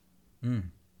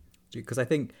 Because I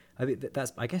think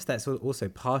that's also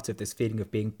part of this feeling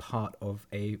of being part of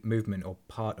a movement or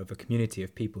part of a community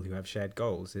of people who have shared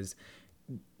goals, is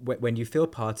when you feel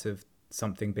part of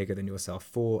something bigger than yourself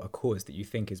for a cause that you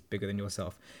think is bigger than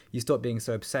yourself, you stop being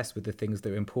so obsessed with the things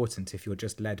that are important if you're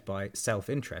just led by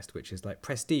self-interest, which is like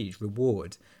prestige,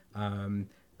 reward,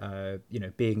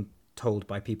 being told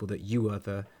by people that you are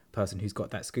the person who's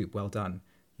got that scoop, well done.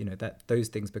 That those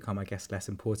things become, I guess, less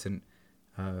important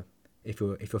if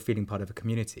you're feeling part of a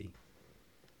community.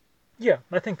 Yeah,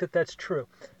 I think that's true.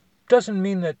 Doesn't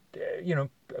mean that,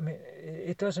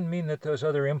 it doesn't mean that those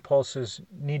other impulses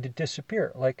need to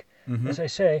disappear. Like, as I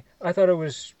say, I thought it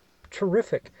was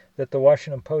terrific that the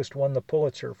Washington Post won the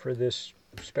Pulitzer for this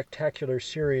spectacular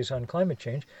series on climate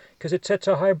change, because it sets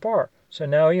a high bar. So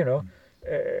now,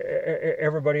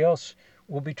 everybody else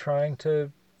will be trying to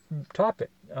top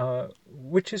it,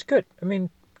 which is good. I mean,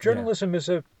 journalism is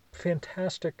a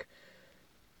fantastic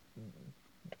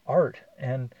art,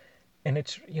 and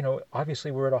it's,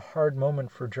 obviously we're at a hard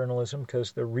moment for journalism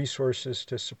because the resources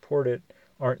to support it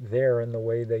aren't there in the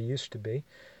way they used to be.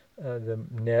 The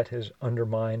net has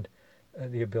undermined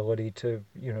the ability to,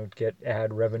 get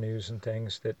ad revenues and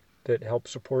things that help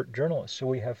support journalists. So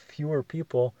we have fewer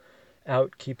people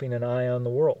out keeping an eye on the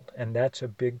world, and that's a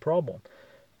big problem.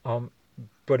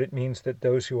 But it means that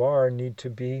those who are need to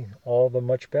be all the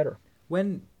much better.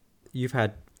 When you've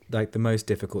had like the most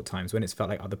difficult times, when it's felt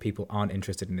like other people aren't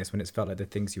interested in this, when it's felt like the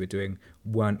things you were doing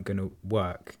weren't going to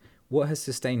work, what has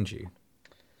sustained you?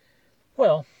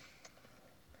 Well,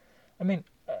 I mean,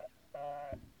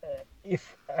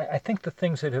 I think the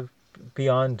things that have,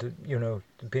 beyond,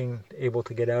 being able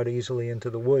to get out easily into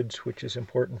the woods, which is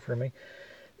important for me,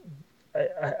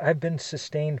 I've been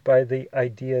sustained by the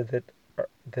idea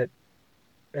that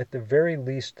at the very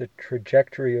least the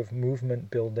trajectory of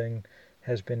movement building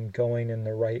has been going in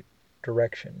the right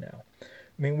direction now.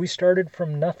 I mean, we started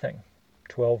from nothing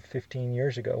 12, 15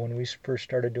 years ago when we first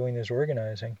started doing this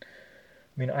organizing.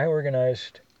 I mean, I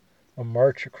organized a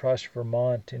march across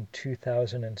Vermont in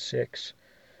 2006.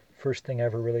 First thing I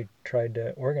ever really tried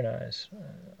to organize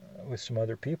with some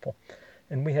other people.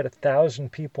 And we had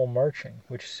 1,000 people marching,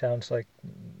 which sounds like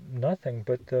nothing,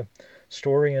 but the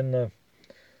story in the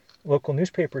local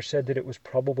newspaper said that it was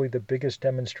probably the biggest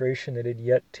demonstration that had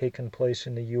yet taken place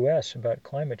in the U.S. about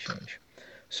climate change.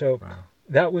 So wow.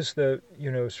 That was the,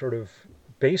 sort of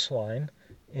baseline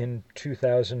in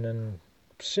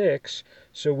 2006.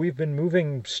 So we've been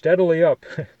moving steadily up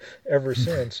ever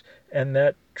since, and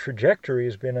that trajectory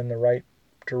has been in the right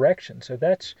direction. So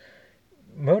that's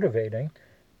motivating.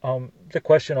 The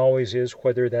question always is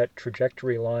whether that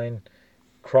trajectory line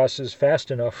crosses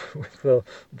fast enough with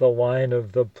the line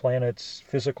of the planet's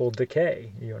physical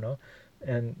decay,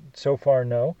 And so far,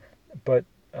 no, but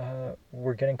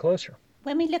we're getting closer.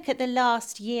 When we look at the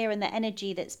last year and the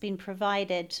energy that's been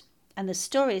provided and the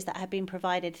stories that have been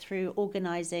provided through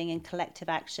organising and collective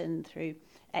action, through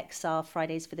XR,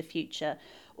 Fridays for the Future,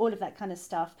 all of that kind of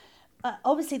stuff,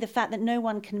 obviously the fact that no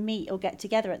one can meet or get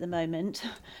together at the moment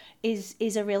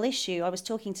is a real issue. I was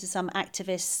talking to some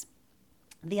activists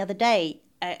the other day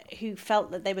who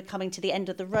felt that they were coming to the end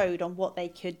of the road on what they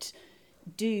could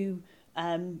do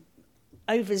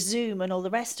over Zoom and all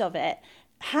the rest of it.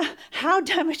 How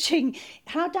damaging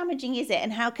is it,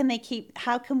 and how can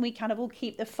we kind of all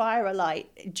keep the fire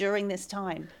alight during this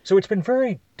time? So it's been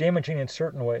very damaging in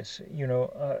certain ways.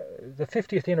 The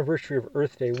 50th anniversary of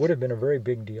Earth Day would have been a very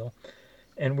big deal,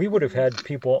 and we would have had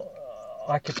people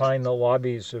occupying the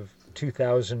lobbies of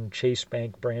 2,000 Chase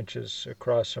Bank branches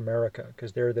across America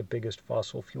because they're the biggest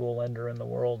fossil fuel lender in the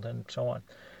world, and so on.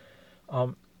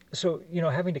 So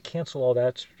having to cancel all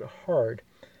that's hard.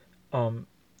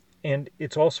 And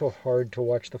it's also hard to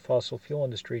watch the fossil fuel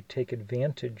industry take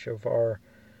advantage of our,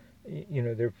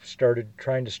 they've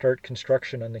trying to start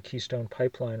construction on the Keystone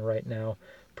Pipeline right now,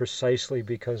 precisely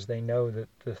because they know that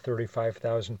the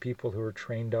 35,000 people who are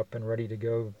trained up and ready to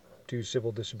go do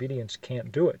civil disobedience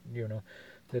can't do it,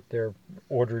 that they're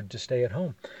ordered to stay at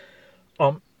home.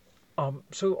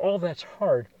 So all that's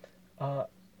hard.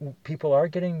 People are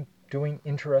doing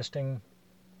interesting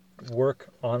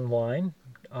work online,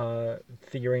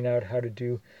 figuring out how to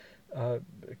do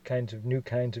new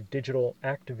kinds of digital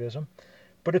activism.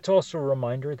 But it's also a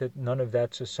reminder that none of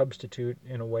that's a substitute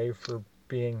in a way for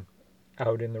being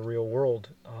out in the real world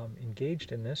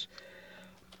engaged in this.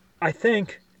 I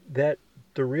think that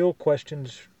the real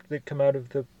questions that come out of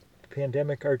the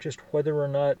pandemic are just whether or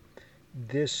not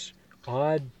this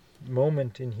odd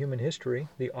moment in human history,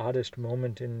 the oddest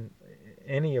moment in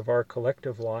any of our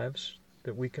collective lives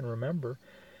that we can remember,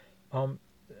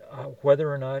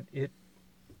 whether or not it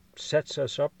sets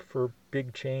us up for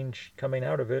big change coming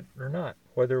out of it or not,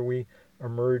 whether we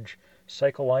emerge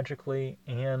psychologically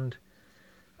and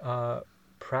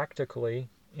practically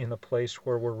in a place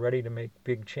where we're ready to make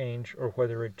big change, or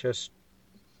whether it just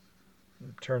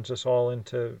turns us all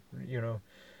into,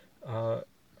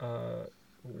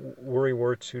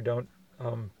 worrywarts who don't,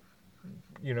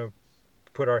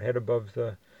 put our head above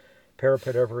the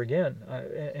parapet ever again.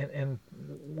 And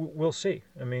we'll see.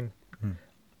 I mean,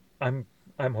 I'm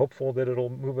hopeful that it'll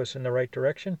move us in the right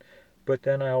direction, but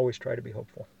then I always try to be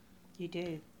hopeful. You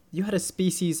do. You had a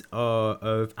species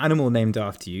of animal named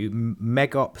after you,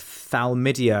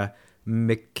 Megophthalmidia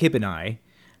mckibbenii,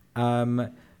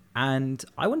 and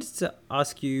I wanted to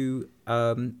ask you,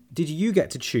 did you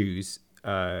get to choose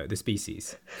the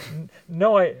species?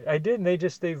 No, I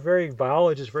didn't.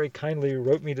 Biologists very kindly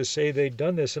wrote me to say they'd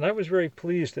done this, and I was very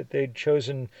pleased that they'd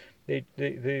chosen,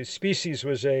 the species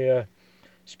was a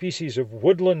species of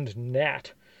woodland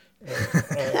gnat.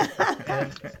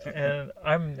 And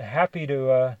I'm happy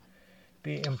to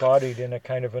be embodied in a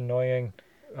kind of annoying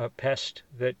pest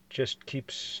that just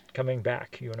keeps coming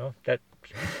back, that...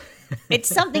 It's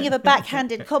something of a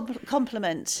backhanded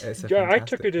compliment. I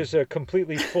took it as a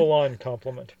completely full-on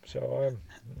compliment, so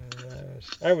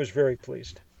I was very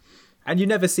pleased. And you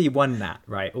never see one gnat,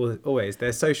 right? Always,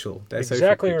 they're social. They're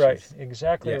exactly social creatures. Right.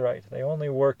 Exactly right. They only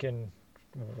work in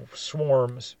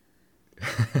swarms.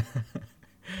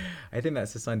 I think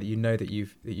that's a sign that you know that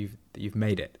you've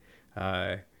made it.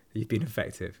 You've been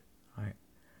effective. Right.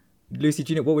 Lucy,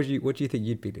 do you know what do you think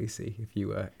you'd be, Lucy, if you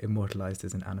were immortalized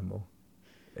as an animal,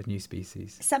 a new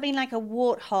species? Something like a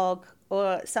warthog,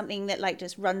 or something that like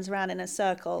just runs around in a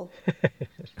circle,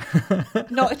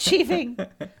 not achieving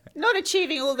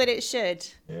all that it should.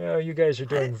 Yeah, you guys are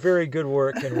doing very good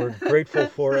work, and we're grateful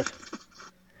for it.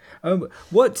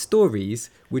 What stories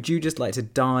would you just like to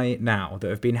die now that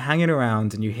have been hanging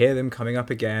around and you hear them coming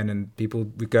up again and people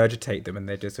regurgitate them and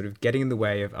they're just sort of getting in the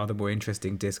way of other more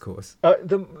interesting discourse?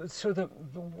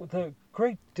 The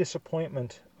great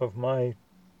disappointment of my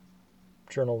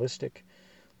journalistic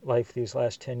life these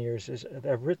last 10 years is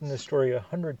I've written this story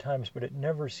 100 times, but it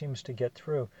never seems to get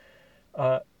through.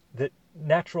 That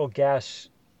natural gas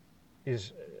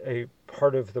is a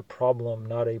part of the problem,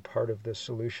 not a part of the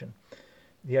solution.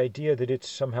 The idea that it's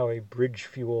somehow a bridge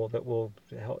fuel that will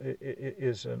help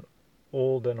is an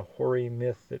old and hoary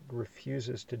myth that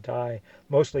refuses to die,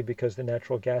 mostly because the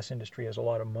natural gas industry has a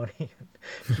lot of money and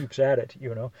keeps at it,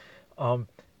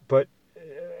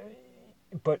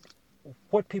 But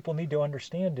what people need to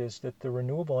understand is that the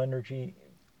renewable energy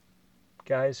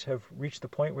guys have reached the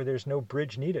point where there's no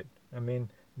bridge needed. I mean,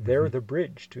 they're the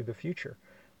bridge to the future.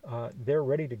 They're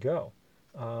ready to go.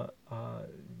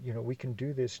 We can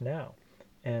do this now.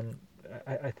 And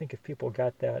I think if people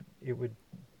got that, it would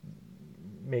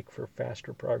make for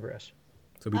faster progress.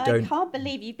 So I can't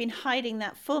believe you've been hiding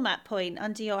that format point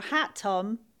under your hat,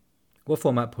 Tom. What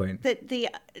format point?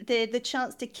 The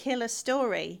chance to kill a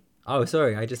story. Oh,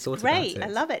 sorry, I just thought about it. Great, I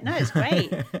love it. No, it's great.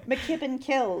 McKibben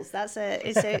kills. It's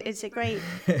a great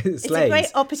it's a great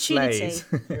opportunity.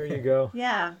 Slays. There you go.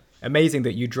 Yeah. Amazing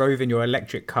that you drove in your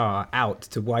electric car out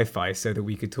to Wi-Fi so that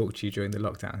we could talk to you during the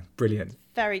lockdown. Brilliant.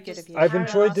 Very good of you. I've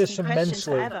enjoyed this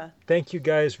immensely. Thank you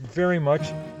guys very much.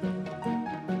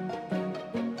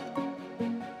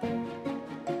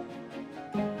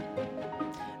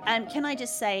 Can I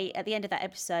just say at the end of that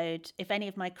episode, if any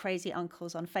of my crazy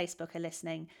uncles on Facebook are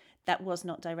listening, that was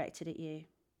not directed at you.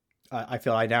 I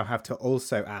feel I now have to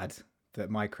also add that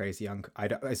my crazy uncle...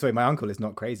 my uncle is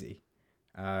not crazy.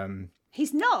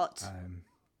 He's not?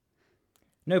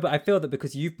 No, but I feel that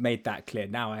because you've made that clear,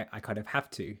 now I kind of have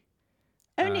to.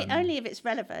 Only if it's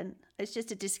relevant. It's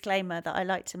just a disclaimer that I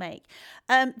like to make.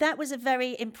 That was a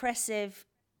very impressive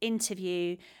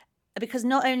interview, because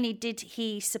not only did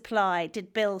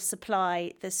Bill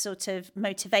supply the sort of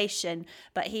motivation,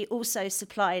 but he also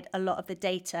supplied a lot of the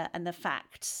data and the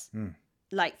facts,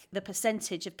 like the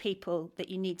percentage of people that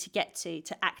you need to get to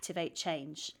activate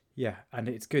change. Yeah, and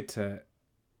it's good to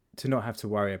not have to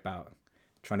worry about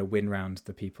trying to win round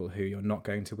the people who you're not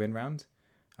going to win round.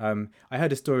 I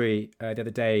heard a story the other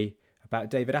day about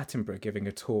David Attenborough giving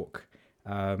a talk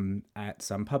at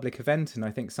some public event, and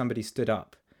I think somebody stood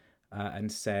up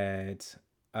and said,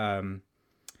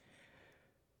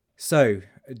 so,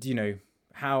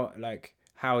 how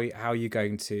are you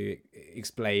going to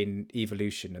explain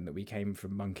evolution and that we came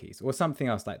from monkeys or something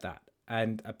else like that?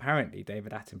 And apparently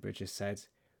David Attenborough just said,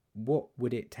 what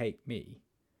would it take me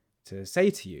to say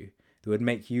to you that would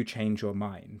make you change your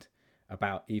mind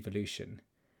about evolution?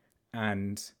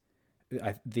 And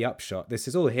the upshot, this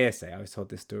is all hearsay, I was told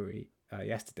this story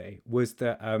yesterday, was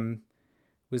that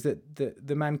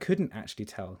the man couldn't actually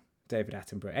tell David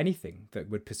Attenborough anything that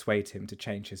would persuade him to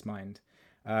change his mind.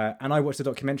 And I watched a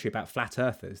documentary about flat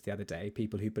earthers the other day,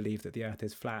 people who believe that the earth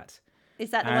is flat.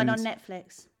 Is that the one on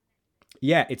Netflix?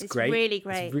 Yeah, it's great. Really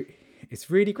great. It's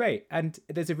really great. And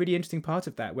there's a really interesting part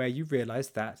of that where you realise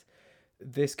that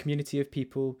this community of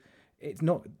people, it's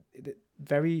not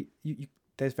very...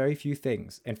 There's very few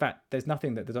things. In fact, there's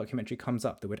nothing that the documentary comes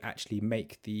up that would actually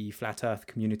make the flat earth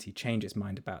community change its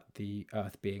mind about the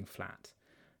earth being flat.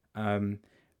 And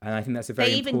I think that's a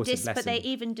very important lesson. But they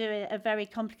even do a very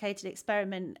complicated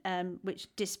experiment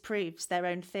which disproves their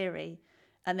own theory.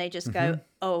 And they just go,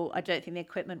 oh, I don't think the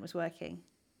equipment was working.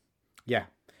 Yeah.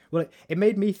 Well, it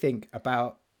made me think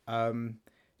about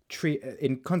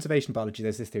in conservation biology,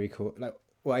 there's this theory called,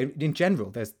 in general,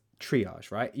 there's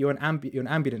triage, right? You're an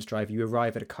ambulance driver, you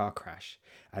arrive at a car crash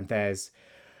and there's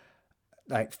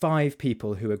like 5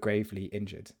 people who are gravely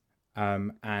injured.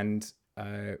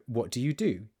 What do you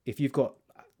do? If you've got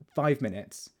 5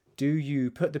 minutes, do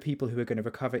you put the people who are going to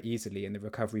recover easily in the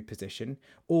recovery position,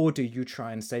 or do you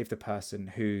try and save the person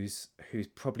who's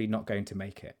probably not going to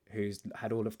make it, who's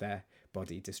had all of their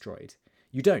body destroyed?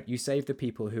 You don't. You save the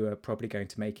people who are probably going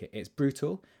to make it. It's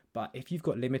brutal, But if you've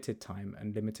got limited time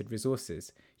and limited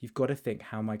resources, you've got to think,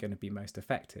 how am I going to be most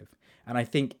effective? And I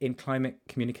think in climate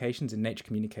communications and nature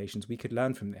communications, we could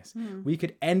learn from this. We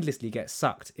could endlessly get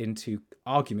sucked into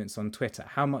arguments on Twitter.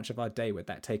 How much of our day would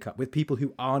that take up with people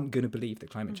who aren't going to believe that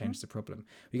climate change is a problem?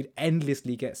 We could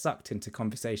endlessly get sucked into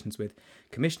conversations with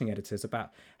commissioning editors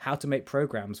about how to make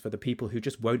programs for the people who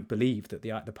just won't believe that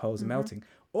the poles are melting.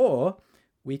 Or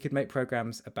we could make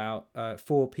programs about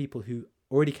for people who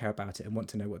already care about it and want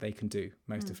to know what they can do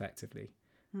most effectively.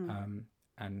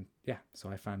 And yeah, so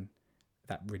I found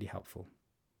that really helpful.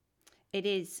 It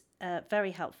is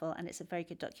very helpful, and it's a very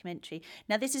good documentary.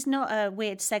 Now, this is not a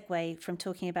weird segue from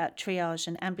talking about triage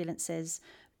and ambulances,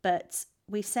 but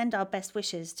we send our best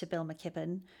wishes to Bill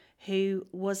McKibben, who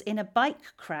was in a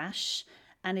bike crash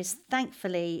and is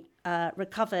thankfully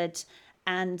recovered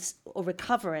or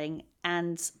recovering,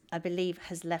 and I believe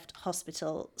has left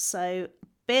hospital. So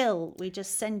Bill, we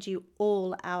just send you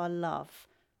all our love.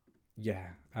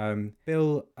 Yeah.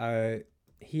 Bill,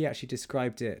 he actually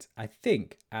described it, I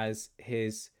think, as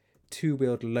his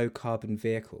two-wheeled low-carbon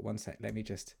vehicle. One sec, let me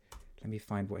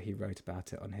find what he wrote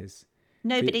about it on his...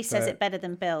 Nobody says it better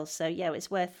than Bill, so yeah,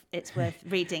 it's worth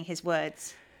reading his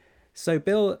words. So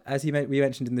Bill, as we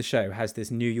mentioned in the show, has this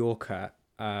New Yorker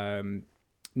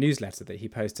newsletter that he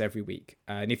posts every week.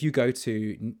 And if you go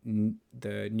to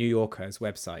the New Yorker's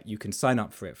website, you can sign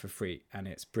up for it for free, and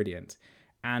it's brilliant.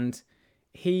 And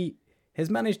he has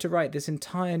managed to write this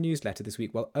entire newsletter this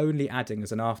week while only adding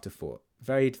as an afterthought,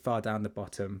 very far down the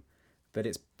bottom. But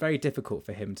it's very difficult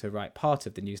for him to write part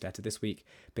of the newsletter this week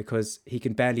because he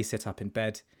can barely sit up in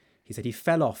bed. He said he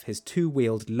fell off his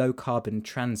two-wheeled low-carbon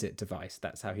transit device,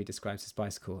 that's how he describes his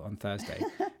bicycle, on Thursday,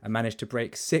 and managed to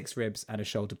break 6 ribs and a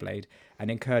shoulder blade and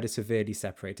incurred a severely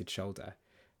separated shoulder.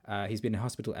 He's been in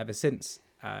hospital ever since,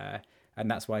 and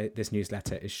that's why this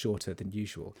newsletter is shorter than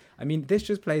usual. I mean, this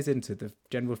just plays into the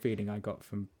general feeling I got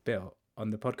from Bill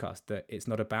on the podcast that it's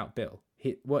not about Bill.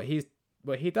 What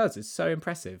he does is so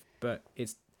impressive, but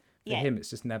for him, it's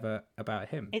just never about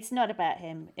him. It's not about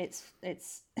him. It's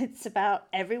about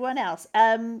everyone else.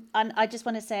 And I just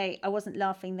want to say, I wasn't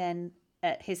laughing then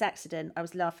at his accident. I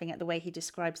was laughing at the way he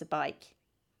describes a bike.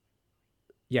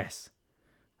 Yes,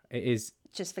 it is.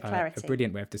 Just for clarity, a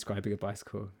brilliant way of describing a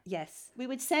bicycle. Yes, we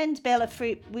would send Bill a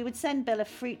fruit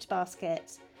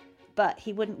basket, but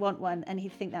he wouldn't want one, and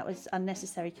he'd think that was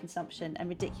unnecessary consumption and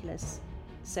ridiculous.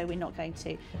 So we're not going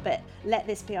to. But let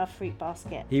this be our fruit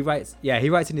basket. He writes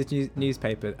in his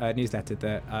newsletter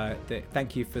that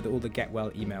thank you for all the get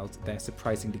well emails. They're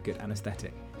surprisingly good and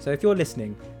aesthetic. So if you're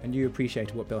listening and you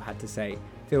appreciate what Bill had to say,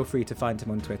 feel free to find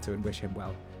him on Twitter and wish him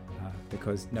well,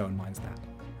 because no one minds that.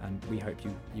 And we hope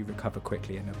you recover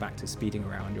quickly and are back to speeding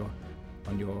around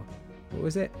on your what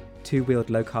was it? Two-wheeled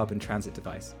low-carbon transit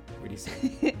device really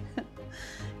soon.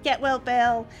 Get well,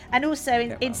 Bill. And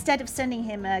also, instead of sending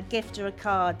him a gift or a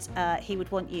card, he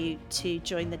would want you to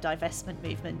join the divestment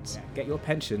movement. Yeah, get your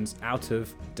pensions out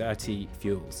of dirty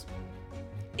fuels.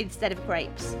 Instead of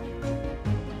grapes.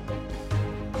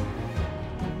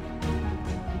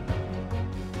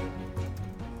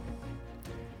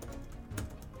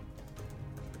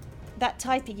 That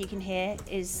typing you can hear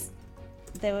is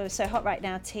They Were So Hot Right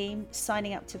Now team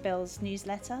signing up to Bill's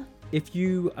newsletter. If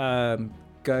you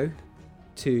go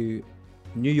to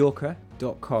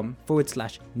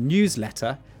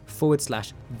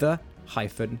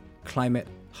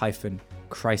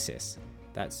newyorker.com/newsletter/the-climate-crisis.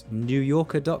 That's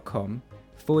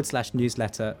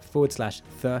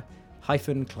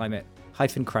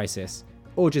newyorker.com/newsletter/the-climate-crisis,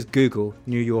 or just Google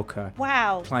New Yorker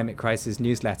Climate Crisis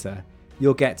Newsletter.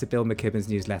 You'll get to Bill McKibben's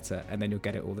newsletter, and then you'll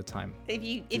get it all the time. If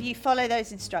you follow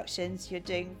those instructions, you're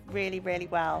doing really, really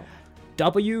well.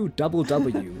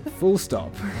 www, full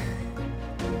stop.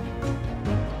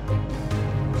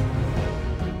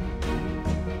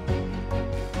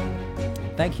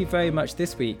 Thank you very much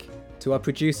this week to our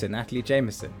producer, Natalie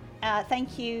Jameson.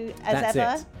 Thank you, as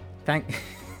ever.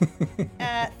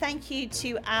 Thank you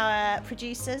to our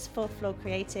producers, Fourth Floor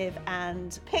Creative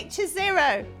and Picture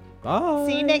Zero. Bye.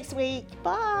 See you next week.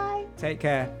 Bye. Take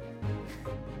care.